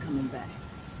jobs are coming back.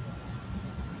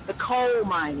 The coal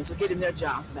miners are getting their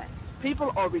jobs back.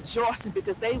 People are rejoicing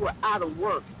because they were out of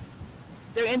work.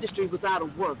 Their industry was out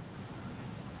of work.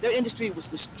 Their industry was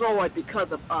destroyed because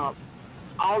of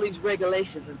all these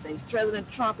regulations and things. President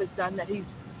Trump has done that.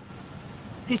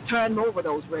 He's turned over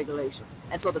those regulations.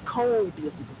 And so the coal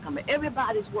business is coming.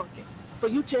 Everybody's working. So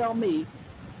you tell me,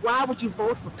 Why would you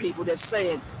vote for people that's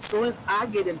saying, as soon as I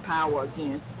get in power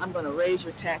again, I'm going to raise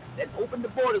your taxes and open the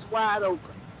borders wide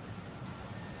open?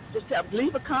 Just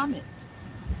leave a comment.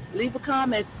 Leave a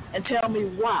comment and tell me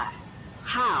why,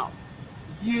 how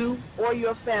you or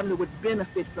your family would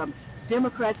benefit from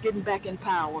Democrats getting back in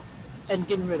power and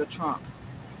getting rid of Trump.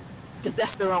 Because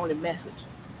that's their only message.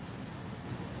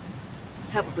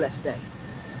 Have a blessed day.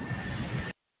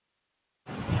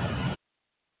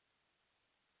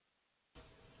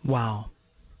 Wow.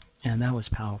 And that was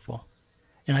powerful.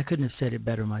 And I couldn't have said it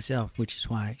better myself, which is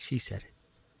why she said it.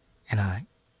 And I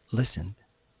listened,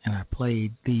 and I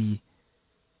played the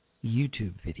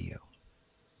YouTube video.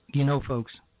 You know,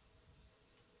 folks,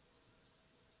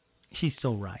 she's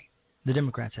so right. The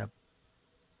Democrats have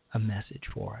a message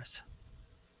for us.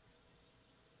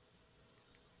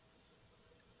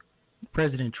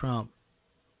 President Trump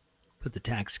put the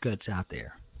tax cuts out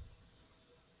there.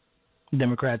 The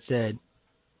Democrats said,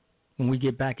 when we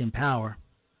get back in power,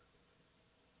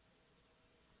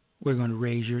 we're going to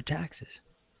raise your taxes.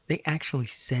 They actually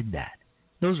said that.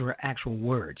 Those were actual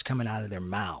words coming out of their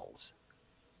mouths.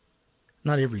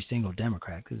 Not every single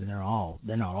Democrat, because they're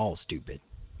not all stupid.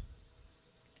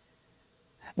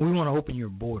 We want to open your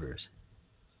borders.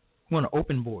 We want to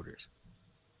open borders.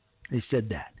 They said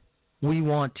that. We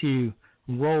want to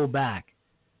roll back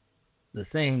the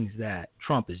things that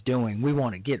Trump is doing. We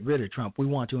want to get rid of Trump. We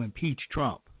want to impeach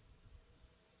Trump.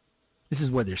 This is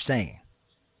what they're saying.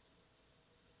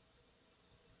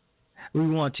 We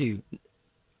want to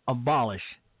abolish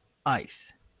ICE.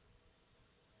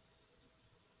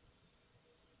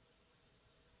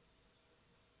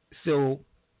 So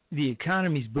the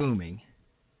economy's booming.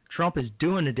 Trump is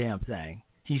doing the damn thing.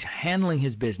 He's handling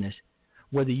his business.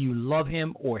 Whether you love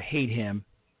him or hate him,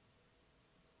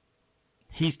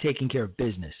 he's taking care of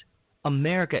business.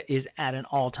 America is at an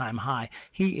all-time high.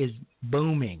 He is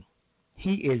booming.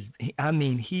 He is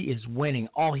winning.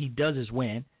 All he does is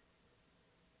win.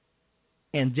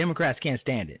 And Democrats can't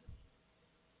stand it.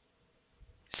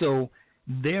 So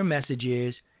their message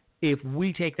is, if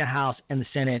we take the House and the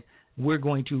Senate, we're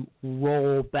going to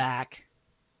roll back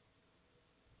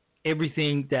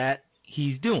everything that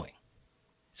he's doing.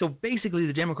 So basically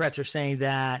the Democrats are saying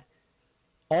that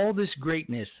all this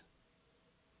greatness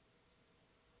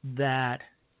that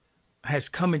has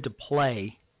come into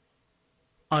play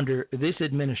under this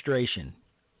administration,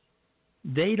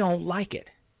 they don't like it.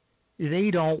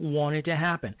 They don't want it to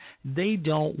happen. They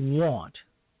don't want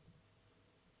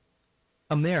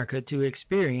America to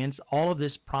experience all of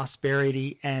this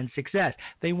prosperity and success.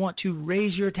 They want to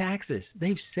raise your taxes.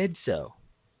 They've said so.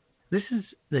 This is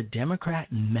the Democrat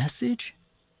message?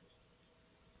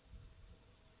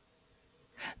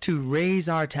 To raise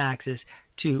our taxes,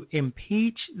 to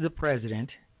impeach the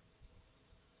president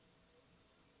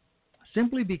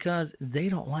simply because they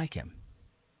don't like him.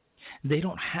 They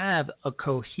don't have a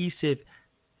cohesive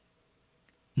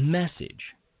message.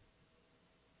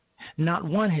 Not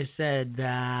one has said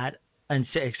that,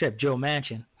 except Joe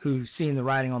Manchin, who's seen the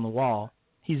writing on the wall.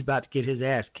 He's about to get his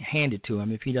ass handed to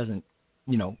him if he doesn't,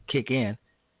 kick in,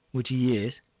 which he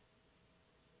is.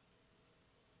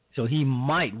 So he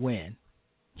might win.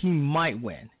 He might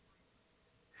win.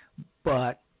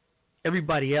 But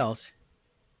everybody else,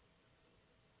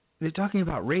 they're talking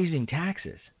about raising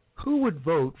taxes. Who would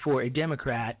vote for a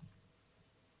Democrat,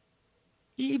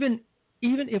 even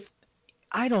if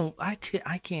I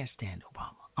can't stand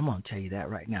Obama. I'm going to tell you that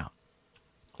right now.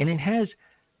 And it has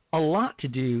a lot to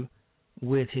do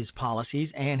with his policies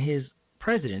and his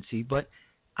presidency, but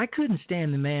I couldn't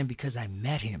stand the man because I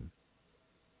met him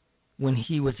when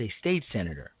he was a state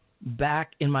senator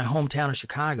back in my hometown of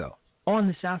Chicago on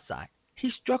the South Side. He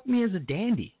struck me as a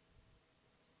dandy.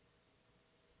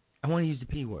 I want to use the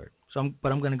P word,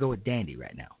 but I'm going to go with dandy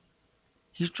right now.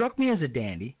 He struck me as a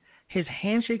dandy. His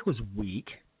handshake was weak.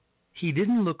 He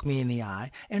didn't look me in the eye,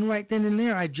 and right then and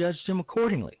there I judged him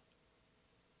accordingly.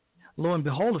 Lo and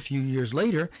behold, a few years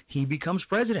later, he becomes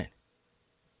president.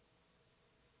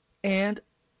 And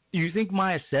you think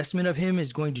my assessment of him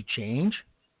is going to change?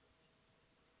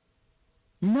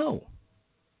 No.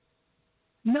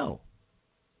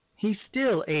 He's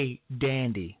still a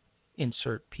dandy.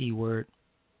 Insert P word.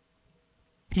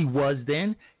 He was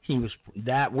then. He was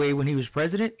that way when he was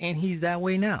president, and he's that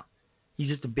way now. He's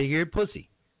just a big-eared pussy.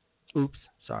 Oops,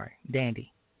 sorry.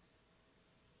 Dandy.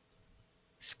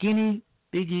 Skinny,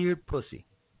 big-eared pussy.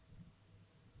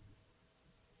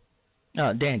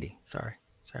 Dandy. Sorry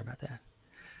about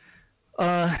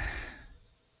that.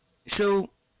 So,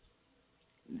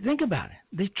 think about it.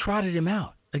 They trotted him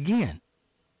out again.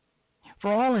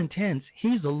 For all intents,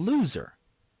 he's a loser.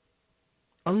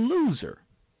 A loser.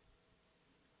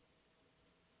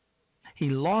 He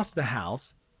lost the House,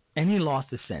 and he lost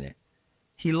the Senate.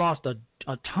 He lost a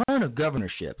ton of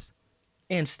governorships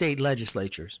and state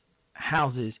legislatures,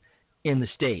 houses in the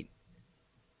state.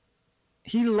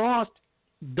 He lost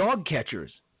dog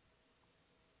catchers.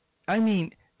 I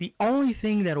mean, the only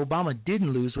thing that Obama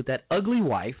didn't lose was that ugly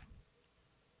wife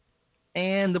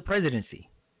and the presidency.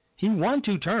 He won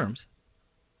 2 terms,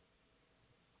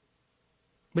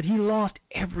 but he lost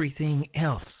everything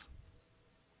else.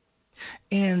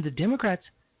 And the Democrats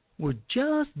were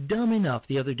just dumb enough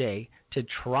the other day to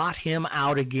trot him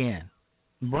out again,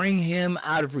 bring him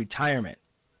out of retirement.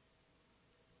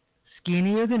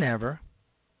 Skinnier than ever,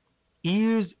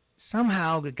 ears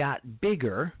somehow got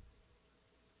bigger,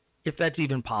 if that's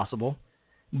even possible,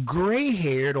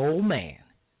 gray-haired old man.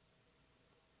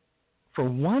 For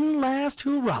one last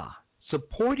hurrah,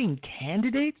 supporting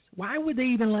candidates? Why would they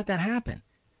even let that happen?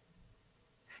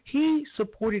 He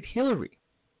supported Hillary.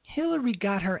 Hillary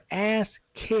got her ass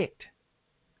kicked.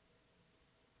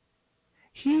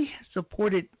 He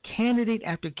supported candidate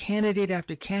after candidate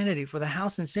after candidate for the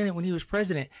House and Senate when he was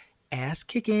president. Ass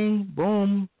kicking,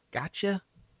 boom, gotcha.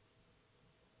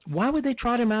 Why would they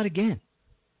trot him out again?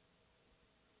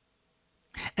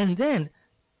 And then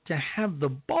to have the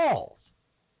balls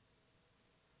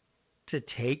to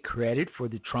take credit for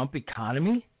the Trump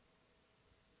economy?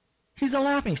 He's a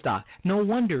laughingstock. No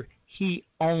wonder he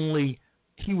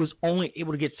was only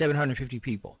able to get 750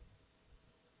 people.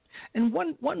 And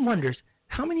one wonders,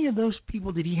 how many of those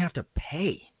people did he have to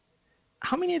pay?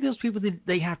 How many of those people did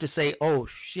they have to say, oh,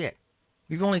 shit,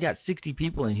 we've only got 60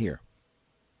 people in here.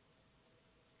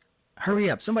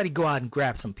 Hurry up. Somebody go out and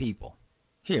grab some people.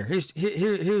 Here's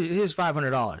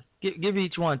 $500. Give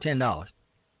each one $10.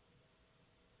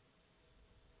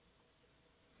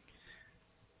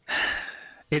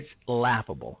 It's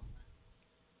laughable.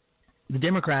 The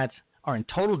Democrats are in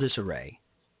total disarray.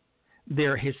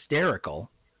 They're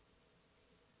hysterical.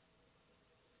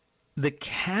 The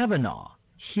Kavanaugh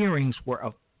hearings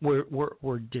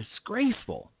were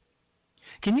disgraceful.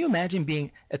 Can you imagine being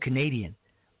a Canadian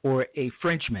or a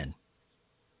Frenchman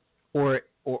or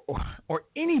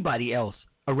anybody else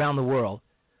around the world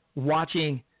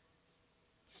watching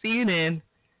CNN,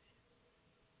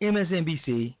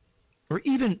 MSNBC, or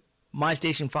even my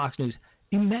station, Fox News?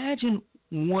 Imagine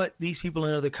what these people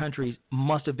in other countries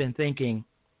must have been thinking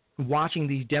watching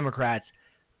these Democrats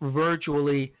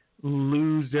virtually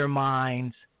lose their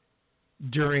minds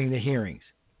during the hearings.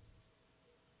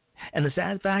 And the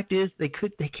sad fact is they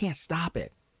can't stop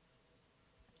it.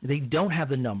 They don't have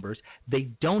the numbers. They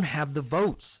don't have the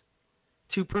votes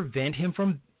to prevent him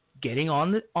from getting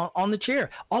on the chair.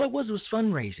 All it was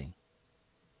fundraising.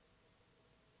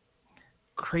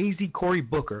 Crazy Cory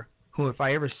Booker, who if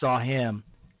I ever saw him,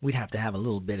 we'd have to have a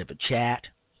little bit of a chat,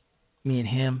 me and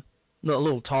him, a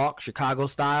little talk, Chicago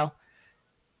style.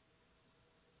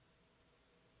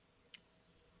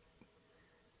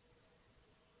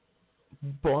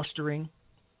 Bolstering,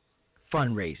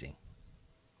 fundraising.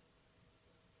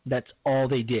 That's all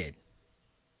they did.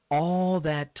 All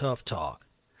that tough talk.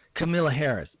 Kamala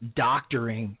Harris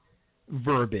doctoring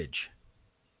verbiage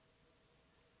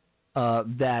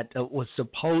that was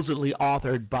supposedly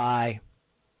authored by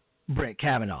Brett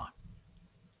Kavanaugh.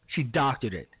 She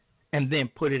doctored it and then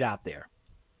put it out there.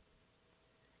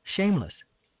 Shameless.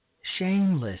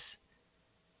 Shameless.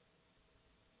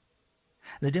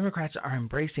 The Democrats are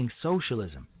embracing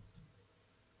socialism.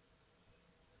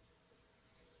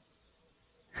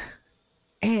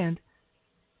 And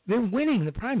they're winning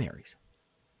the primaries.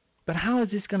 But how is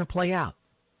this going to play out?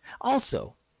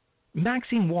 Also,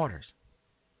 Maxine Waters.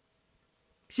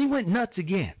 She went nuts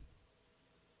again.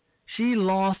 She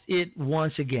lost it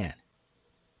once again.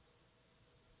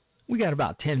 We got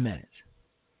about 10 minutes.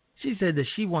 She said that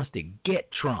she wants to get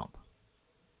Trump.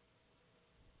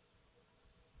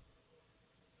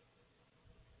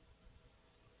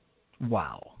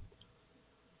 Wow.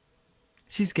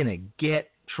 She's going to get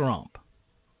Trump.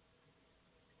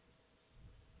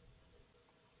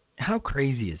 How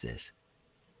crazy is this?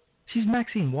 She's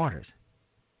Maxine Waters.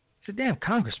 She's a damn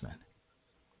congressman.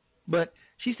 But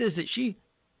she says that she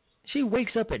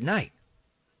wakes up at night,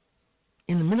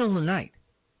 in the middle of the night.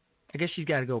 I guess she's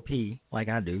got to go pee, like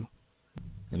I do, in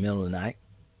the middle of the night.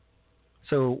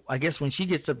 So I guess when she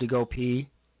gets up to go pee,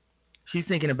 she's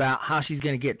thinking about how she's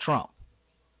going to get Trump.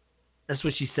 That's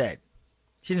what she said.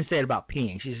 She didn't say it about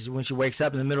peeing. She says when she wakes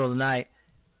up in the middle of the night,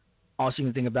 all she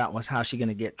can think about was how she's going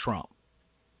to get Trump.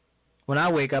 When I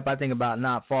wake up, I think about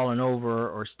not falling over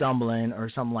or stumbling or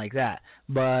something like that.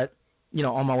 But,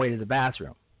 on my way to the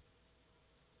bathroom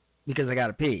because I got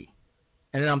to pee.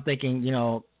 And then I'm thinking,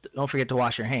 don't forget to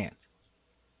wash your hands.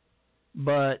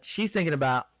 but she's thinking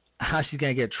about how she's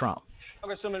going to get Trump.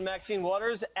 Congresswoman Maxine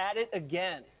Waters at it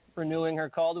again, renewing her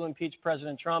call to impeach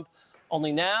President Trump.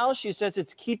 Only now she says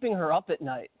it's keeping her up at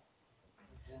night.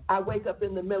 I wake up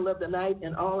in the middle of the night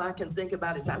and all I can think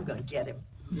about is I'm going to get him.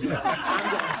 I'm going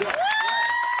to get him.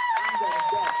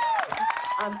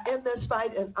 I'm in this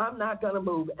fight and I'm not going to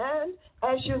move. And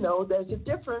as you know, there's a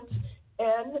difference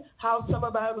in how some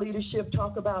of our leadership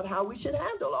talk about how we should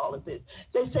handle all of this.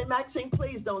 They say, Maxine,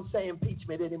 please don't say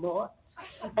impeachment anymore.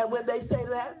 And when they say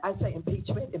that, I say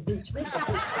impeachment, impeachment,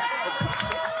 impeachment,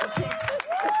 impeachment.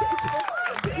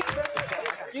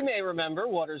 You may remember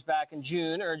Waters back in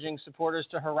June urging supporters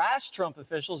to harass Trump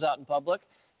officials out in public.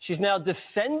 She's now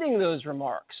defending those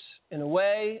remarks in a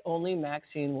way only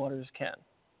Maxine Waters can.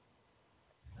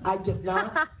 I did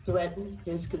not threaten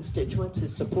his constituents,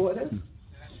 his supporters.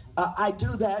 I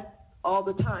do that all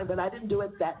the time, but I didn't do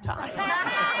it that time.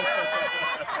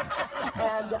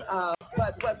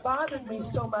 But what bothered me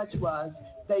so much was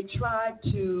they tried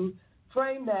to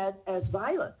frame that as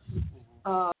violence.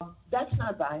 That's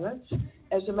not violence.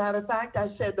 As a matter of fact, I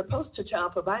said the poster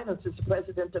child for violence is the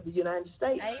President of the United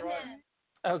States. Amen.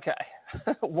 Okay.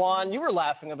 Juan, you were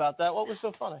laughing about that. What was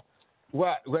so funny?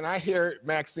 Well, when I hear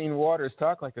Maxine Waters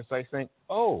talk like this, I think,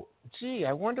 oh, gee,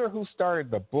 I wonder who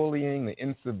started the bullying, the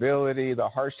incivility, the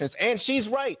harshness. And she's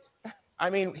right. I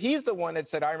mean, he's the one that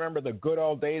said, I remember the good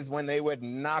old days when they would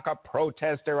knock a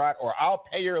protester out, or I'll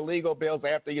pay your legal bills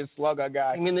after you slug a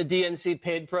guy. You mean the DNC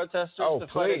paid protesters to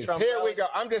fight Trump? Here we go.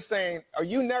 I'm just saying,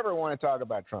 you never want to talk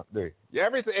about Trump, do you?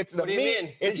 Everything, it's the what do you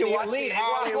mean? It's the elite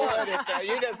Hollywood.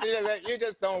 You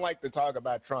just don't like to talk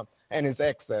about Trump and his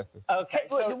excesses. Okay,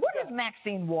 so what has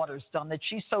Maxine Waters done that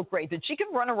she's so great that she can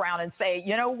run around and say,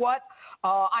 you know what,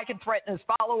 I can threaten his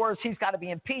followers, he's got to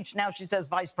be impeached. Now she says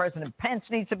Vice President Pence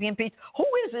needs to be impeached. Who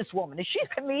is this woman? Is she a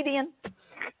comedian?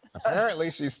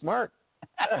 Apparently she's smart.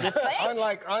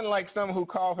 Unlike some who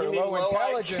call her low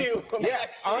intelligent.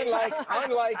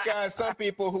 Unlike some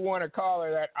people who want to call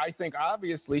her that, I think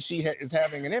obviously she is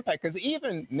having an impact. Because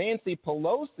even Nancy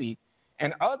Pelosi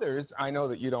and others, I know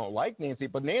that you don't like Nancy,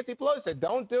 but Nancy Pelosi said,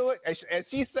 don't do it. As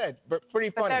she said, but pretty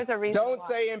funny. But there's a reason don't why.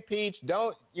 say impeach.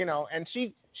 Don't, and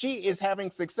she is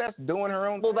having success doing her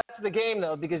own thing. Well, that's the game,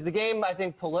 though, because the game I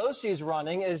think Pelosi's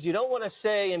running is you don't want to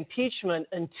say impeachment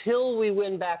until we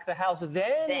win back the House.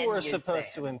 Then we're supposed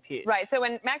to impeach. Right. So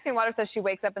when Maxine Waters says she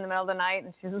wakes up in the middle of the night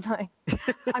and she's like,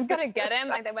 I'm going to get him.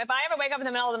 Like, if I ever wake up in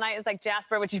the middle of the night, it's like,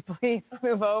 Jasper, would you please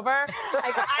move over?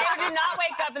 Like, I do not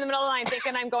wake up in the middle of the night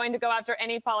thinking I'm going to go after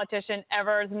any politician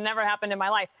ever. It's never happened in my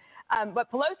life.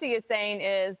 What Pelosi is saying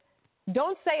is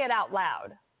don't say it out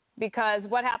loud. Because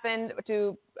what happened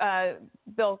to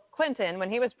Bill Clinton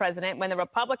when he was president, when the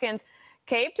Republicans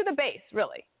caved to the base,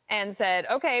 really, and said,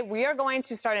 okay, we are going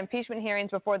to start impeachment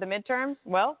hearings before the midterms.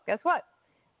 Well, guess what?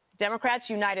 Democrats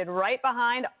united right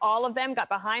behind, all of them got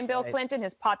behind Bill Clinton.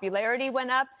 His popularity went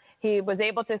up. He was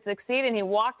able to succeed, and he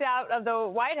walked out of the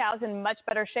White House in much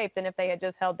better shape than if they had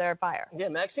just held their fire. Yeah,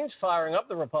 Maxine's firing up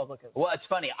the Republicans. Well, it's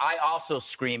funny. I also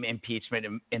scream impeachment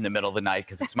in the middle of the night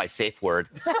because it's my safe word.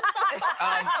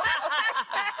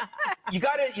 You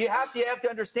have to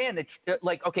understand that,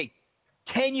 like, okay,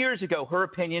 10 years ago, her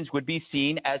opinions would be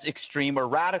seen as extreme or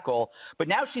radical, but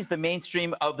now she's the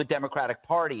mainstream of the Democratic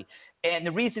Party. And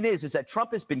the reason is that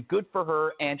Trump has been good for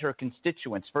her and her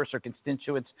constituents. First, her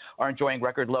constituents are enjoying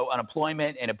record low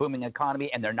unemployment and a booming economy,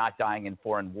 and they're not dying in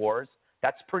foreign wars.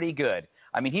 That's pretty good.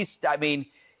 The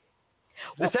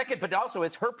second, but also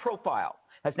it's her profile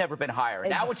has never been higher.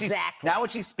 Exactly. Now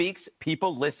when she speaks,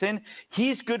 people listen.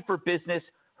 He's good for business,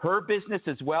 her business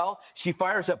as well. She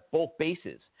fires up both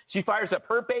bases. She fires up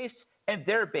her base and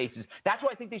their bases. That's why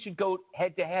I think they should go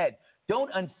head to head. Don't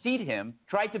unseat him.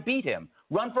 Try to beat him.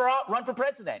 Run for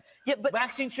president. Yeah, but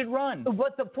Maxine should run.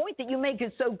 But the point that you make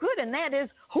is so good, and that is,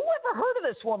 who ever heard of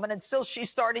this woman until she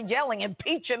started yelling,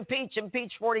 impeach, impeach,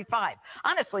 impeach 45?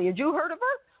 Honestly, had you heard of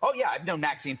her? Oh, yeah, I've known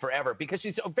Maxine forever because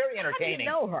she's very entertaining.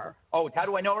 How do you know her? Oh, how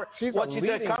do I know her? She's a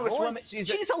congresswoman. She's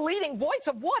a leading voice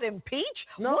of what? Impeach?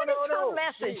 What is her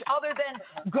message other than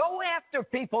go after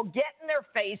people, get in their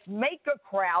face, make a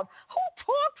crowd? Who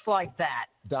talks like that?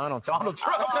 Donald Trump. Go,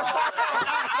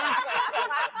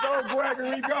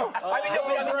 Gregory, go. But that's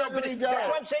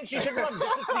why I'm saying she should run.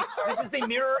 This is the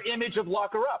mirror image of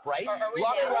lock her up, right?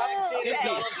 Lock her up.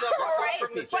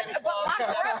 But lock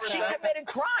her up, she committed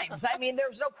crimes. I mean,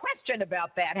 there's no question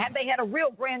about that. Had they had a real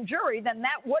grand jury, then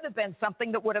that would have been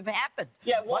something that would have happened.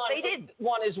 Yeah, what they did.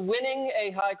 One is winning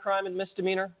a high crime and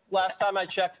misdemeanor. Last time I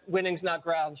checked, winning's not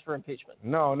grounds for impeachment.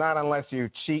 No, not unless you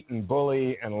cheat and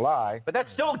bully and lie. But that's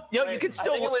still, you can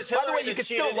still. By the way, you can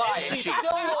still lie and cheat.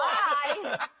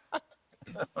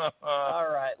 All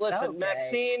right. Listen,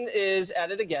 Maxine is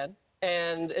at it again,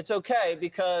 and it's okay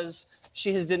because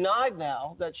she has denied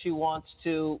now that she wants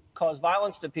to cause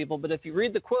violence to people. But if you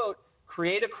read the quote,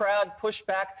 create a crowd, push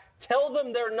back, tell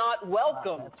them they're not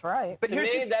welcome. That's right. But to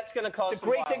me, that's going to cause the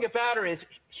great violence. thing about her is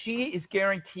she is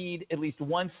guaranteed at least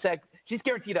she's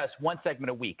guaranteed us one segment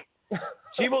a week.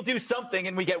 She will do something,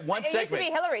 and we get one segment. It used to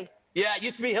be Hillary. Yeah, it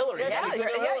used to be Hillary. Yeah,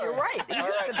 you're right. All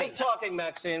right, keep talking,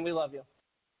 Maxine. We love you.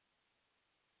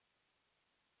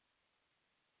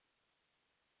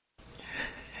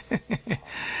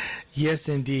 Yes,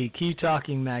 indeed. Keep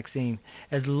talking, Maxine.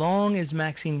 As long as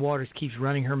Maxine Waters keeps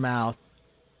running her mouth,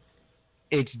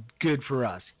 it's good for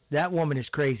us. That woman is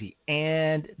crazy.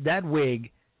 And that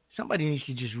wig, somebody needs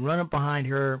to just run up behind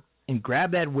her and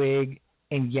grab that wig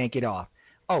and yank it off.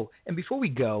 Oh, and before we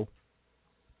go,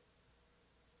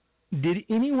 did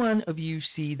any one of you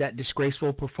see that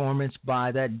disgraceful performance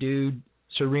by that dude,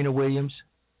 Serena Williams,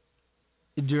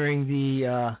 during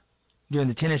the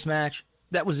tennis match?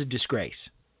 That was a disgrace.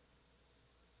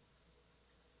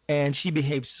 And she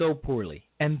behaved so poorly.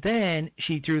 And then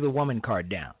she threw the woman card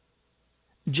down.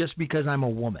 Just because I'm a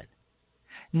woman.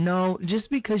 No, just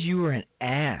because you were an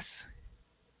ass.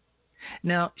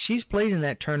 Now, she's played in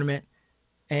that tournament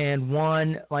and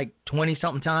won like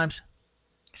 20-something times.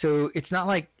 So it's not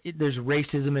like there's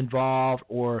racism involved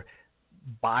or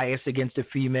bias against a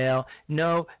female.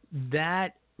 No,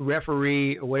 that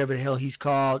referee or whatever the hell he's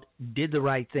called did the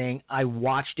right thing. I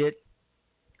watched it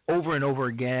over and over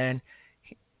again.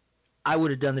 I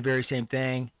would have done the very same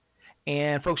thing.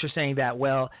 And folks are saying that,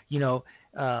 well,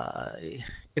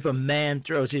 if a man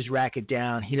throws his racket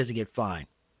down, he doesn't get fined.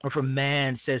 Or if a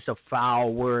man says a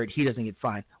foul word, he doesn't get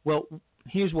fined. Well,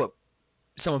 here's what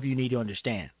some of you need to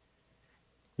understand.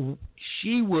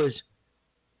 She was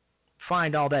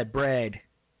fined all that bread,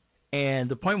 and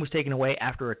the point was taken away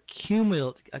after an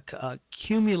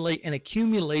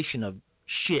accumulation of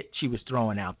shit she was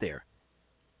throwing out there.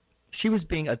 She was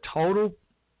being a total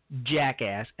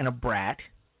jackass and a brat,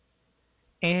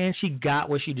 and she got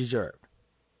what she deserved.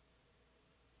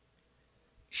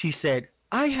 She said,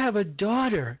 I have a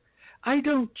daughter. I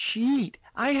don't cheat.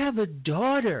 I have a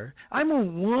daughter. I'm a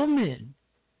woman.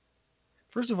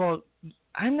 First of all,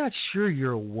 I'm not sure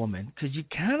you're a woman because you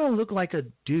kind of look like a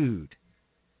dude.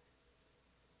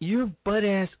 You're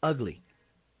butt-ass ugly.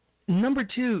 Number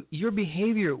two, your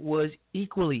behavior was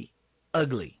equally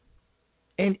ugly.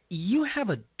 And you have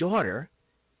a daughter,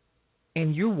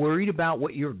 and you're worried about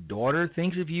what your daughter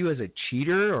thinks of you as a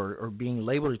cheater or being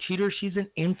labeled a cheater. She's an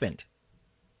infant.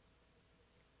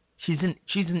 She's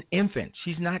an infant.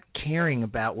 She's not caring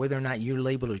about whether or not you're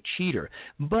labeled a cheater.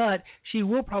 But she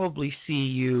will probably see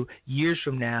you years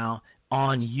from now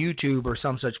on YouTube or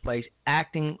some such place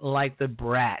acting like the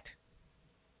brat.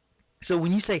 So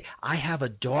when you say, I have a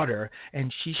daughter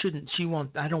and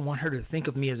I don't want her to think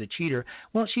of me as a cheater,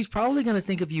 well, she's probably going to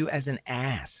think of you as an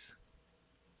ass.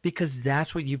 Because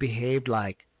that's what you behaved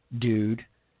like, dude.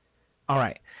 All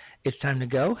right, it's time to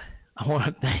go. I want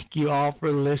to thank you all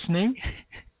for listening.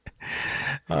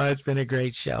 It's been a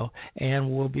great show,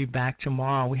 and we'll be back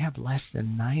tomorrow. We have less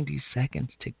than 90 seconds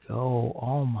to go.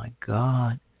 Oh, my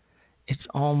God. It's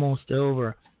almost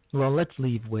over. Well, let's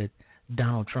leave with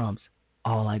Donald Trump's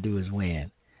All I Do Is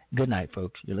Win. Good night,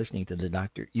 folks. You've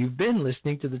been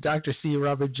listening to the Dr. C.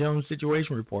 Robert Jones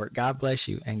Situation Report. God bless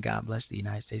you, and God bless the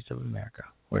United States of America.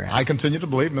 I continue to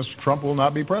believe Mr. Trump will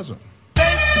not be president. Make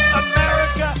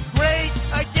America great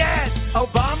again.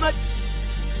 Obama,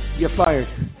 you're fired.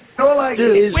 All I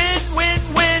do is win,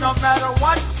 win, win, no matter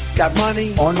what. Got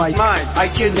money on my mind. I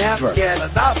can never get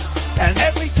enough. And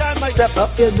every time I step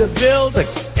up in the building,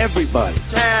 everybody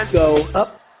can go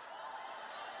up.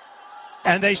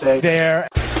 And they stay there.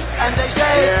 And they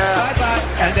say bye-bye.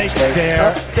 And they stay there.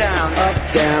 Up, down,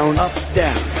 up, down, up,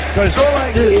 down. Because all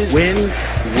I do is win,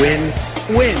 win,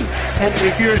 win. And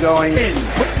if you're going in,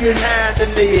 put your hand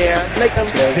in the air, make them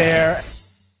stay there.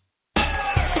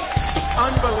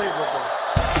 Unbelievable.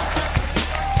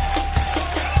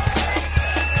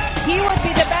 He would be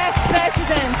the best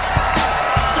president.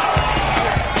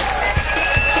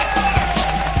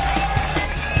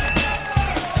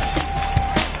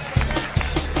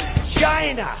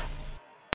 China.